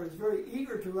 although I was very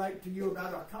eager to write to you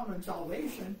about our common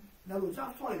salvation, in other words,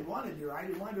 that's what he wanted to write.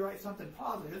 He wanted to write something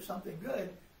positive, something good.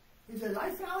 He says, I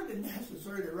found it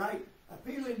necessary to write,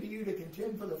 appealing to you to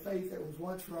contend for the faith that was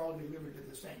once for all delivered to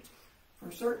the saints.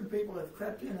 For certain people have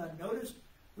crept in unnoticed,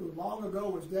 who long ago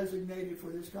was designated for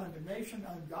this condemnation,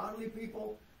 ungodly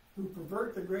people who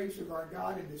pervert the grace of our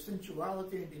God into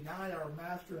sensuality and deny our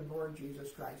Master and Lord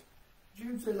Jesus Christ.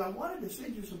 Jude says, I wanted to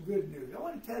send you some good news. I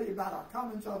want to tell you about our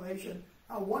common salvation,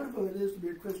 how wonderful it is to be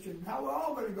a Christian, how we're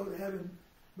all going to go to heaven,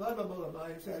 blah, blah, blah, blah, blah.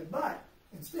 He says, but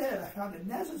instead I found it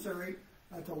necessary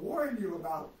to warn you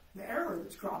about the error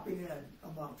that's cropping in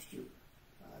amongst you,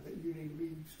 that you need to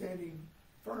be standing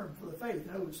firm for the faith.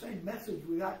 Now, the same message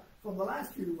we got from the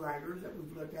last few writers that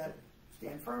we've looked at: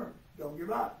 stand firm, don't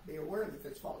give up, be aware that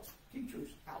there's false teachers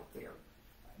out there.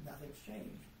 Nothing's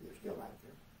changed. They're still out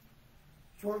there.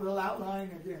 Short little outline,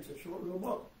 again, it's a short little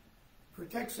book.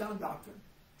 Protect sound doctrine.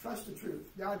 Trust the truth.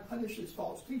 God punishes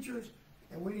false teachers,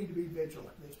 and we need to be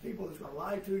vigilant. There's people that's going to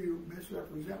lie to you,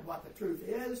 misrepresent what the truth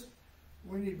is.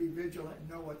 We need to be vigilant and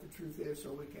know what the truth is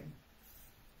so we can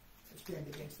stand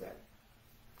against that.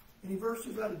 Any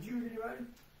verses out of Jude, anybody?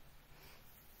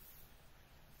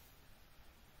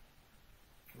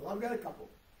 Well, I've got a couple.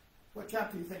 What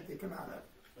chapter do you think they come out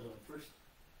of? First.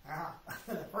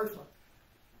 First one.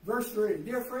 Verse 3.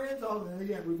 Dear friends, and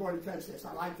again, we've already touched this.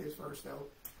 I like this verse, though.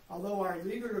 Although I was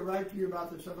eager to write to you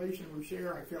about the salvation we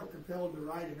share, I felt compelled to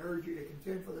write and urge you to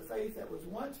contend for the faith that was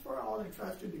once for all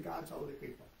entrusted to God's holy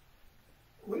people.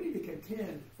 We need to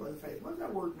contend for the faith. What does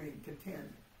that word mean,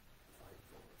 contend?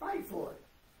 Fight for it.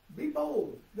 Be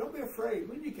bold. Don't be afraid.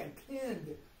 We need to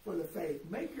contend for the faith.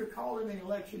 Make your calling and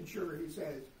election sure, he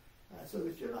says, so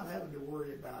that you're not having to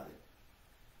worry about it.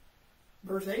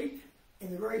 Verse 8,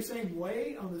 in the very same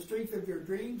way, on the strength of your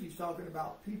dreams, he's talking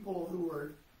about people who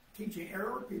are teaching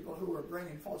error, people who are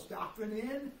bringing false doctrine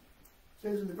in.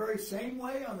 Says in the very same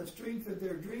way, on the strength of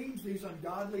their dreams, these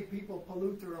ungodly people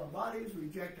pollute their own bodies,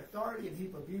 reject authority, and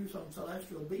heap abuse on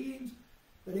celestial beings.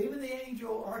 But even the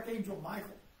Archangel Michael,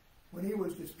 when he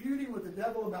was disputing with the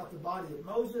devil about the body of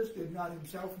Moses, did not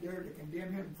himself dare to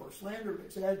condemn him for slander,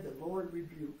 but said, the Lord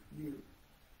rebuke you.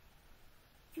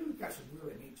 Jude's got some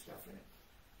really neat stuff in it.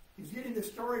 He's getting the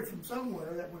story from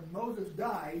somewhere that when Moses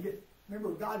died,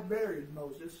 remember God buried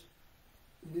Moses.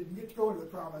 He didn't get to go into the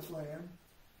promised land.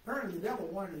 Apparently the devil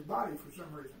wanted his body for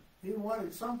some reason. He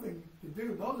wanted something to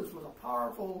do. Moses was a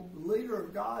powerful leader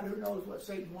of God. Who knows what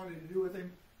Satan wanted to do with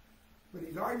him. But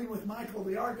he's arguing with Michael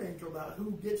the archangel about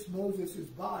who gets Moses'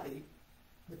 body.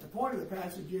 But the point of the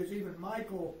passage is even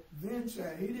Michael then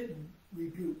said he didn't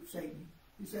rebuke Satan.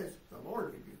 He says, the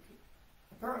Lord rebuked you.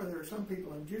 Apparently there are some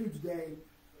people in Jude's day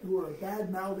who are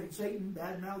bad-mouthing Satan,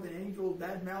 bad-mouthing angels,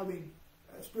 bad-mouthing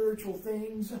spiritual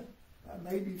things.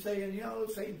 maybe saying,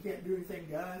 Satan can't do anything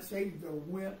to us, Satan's a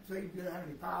wimp, Satan doesn't have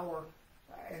any power.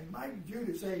 And Jude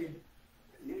is saying,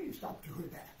 you need to stop doing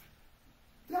that.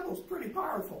 The devil's pretty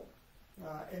powerful.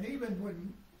 And even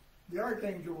when the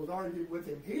archangel was arguing with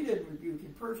him, he didn't rebuke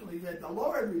him personally. He said, the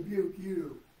Lord rebuke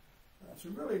you.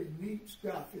 Some really neat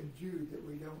stuff in Jude that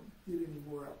we don't get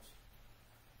anywhere else.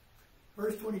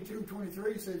 Verse 22,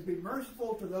 23 says, be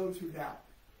merciful to those who doubt.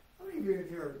 How many of you in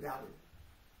here have doubted?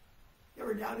 You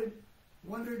ever doubted?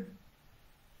 Wondered?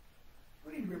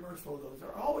 We need to be merciful to those. There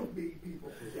will always be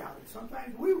people who doubt.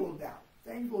 Sometimes we will doubt.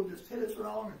 Things will just hit us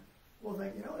wrong, and we'll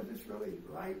think, is this really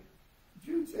right?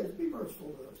 Jude says, be merciful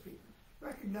to those people.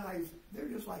 Recognize they're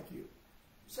just like you.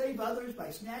 Save others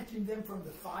by snatching them from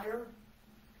the fire.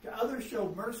 To others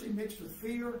show mercy mixed with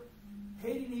fear,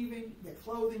 hating even the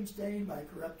clothing stained by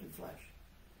corrupted flesh.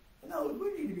 In other words,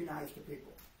 we need to be nice to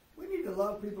people. We need to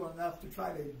love people enough to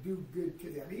try to do good to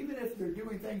them. Even if they're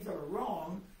doing things that are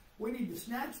wrong, we need to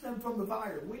snatch them from the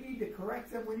fire. We need to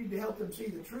correct them. We need to help them see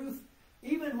the truth,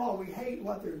 even while we hate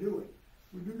what they're doing.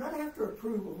 We do not have to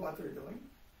approve of what they're doing.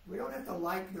 We don't have to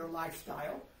like their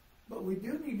lifestyle. But we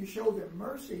do need to show them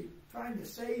mercy, trying to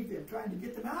save them, trying to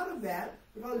get them out of that.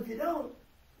 Because if you don't,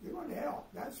 they're going to hell.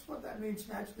 That's what that means,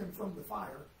 snatch them from the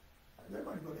fire. They're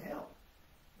going to go to hell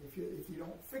if you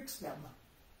don't fix them.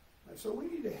 So we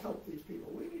need to help these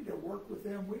people. We need to work with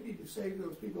them. We need to save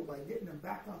those people by getting them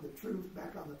back on the truth,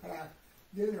 back on the path,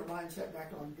 getting their mindset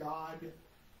back on God,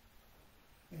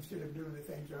 instead of doing the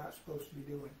things they're not supposed to be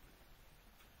doing.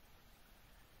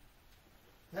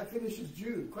 That finishes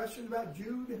Jude. Questions about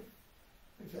Jude?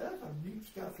 He said, that's some neat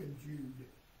stuff in Jude.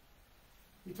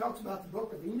 He talks about the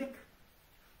book of Enoch,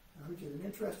 which is an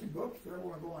interesting book. If you ever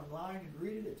want to go online and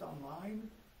read it, it's online.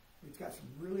 It's got some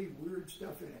really weird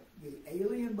stuff in it. The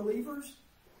alien believers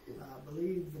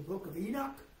believe the book of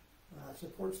Enoch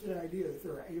supports the idea that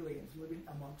there are aliens living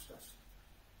amongst us.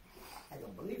 I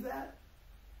don't believe that,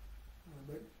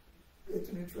 but it's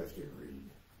an interesting read.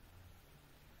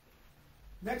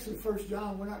 Next is 1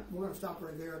 John. We're going to stop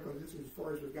right there because this is as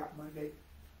far as we've got Monday.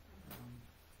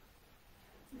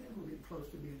 We're getting close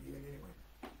to being the end anyway.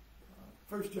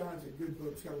 1 John's a good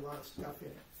book. It's got a lot of stuff in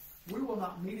it. We will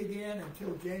not meet again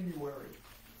until January.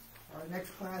 Our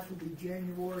next class will be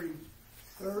January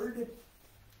 3rd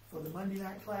for the Monday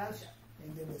night class,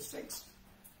 and then the 6th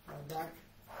back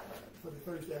for the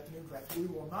Thursday afternoon class. We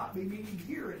will not be meeting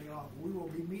here any longer. We will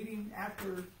be meeting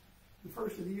after the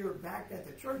first of the year back at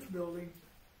the church building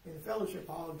in the fellowship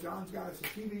hall. John's got us a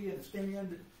TV and a stand,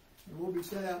 and we'll be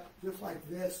set up just like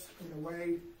this in a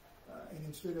way, and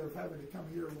instead of having to come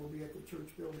here, we'll be at the church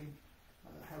building,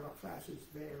 have our classes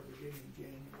there beginning in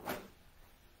January.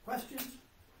 Questions?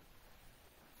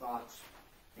 Thoughts?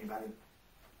 Anybody?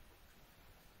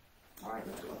 All right,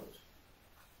 let's close.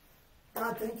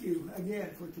 God, thank you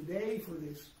again for today, for the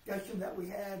discussion that we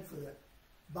had, for the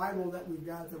Bible that we've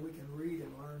got that we can read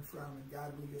and learn from. And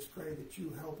God, we just pray that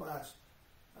you help us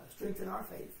strengthen our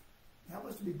faith. Help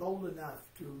us to be bold enough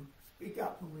to speak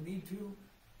up when we need to,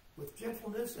 with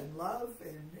gentleness and love,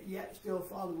 and yet still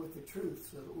follow with the truth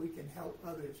so that we can help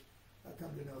others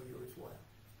come to know you as well.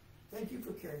 Thank you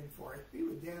for caring for us. Be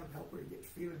with Deb, help her to get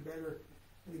feeling better.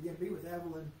 And again, be with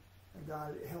Evelyn, and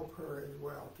God, help her as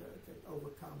well to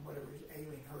overcome whatever is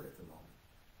ailing her at the moment.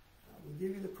 We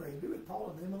give you the praise. Be with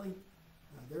Paul and Emily.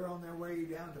 They're on their way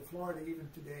down to Florida even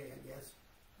today, I guess.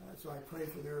 So I pray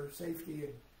for their safety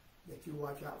and that you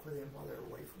watch out for them while they're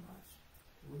away from us.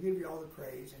 We give you all the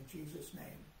praise in Jesus'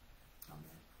 name.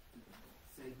 Amen.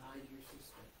 Say hi to your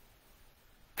sister.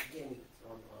 Jenny's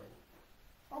online.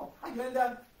 Oh, hi,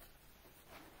 Glenda.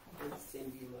 And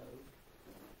Cindy Lowe.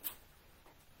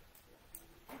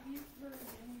 Have you heard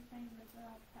anything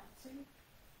about Patsy?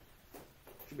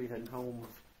 Should be heading home.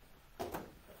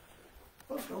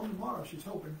 Supposed to go home tomorrow, she's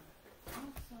hoping.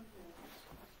 Awesome.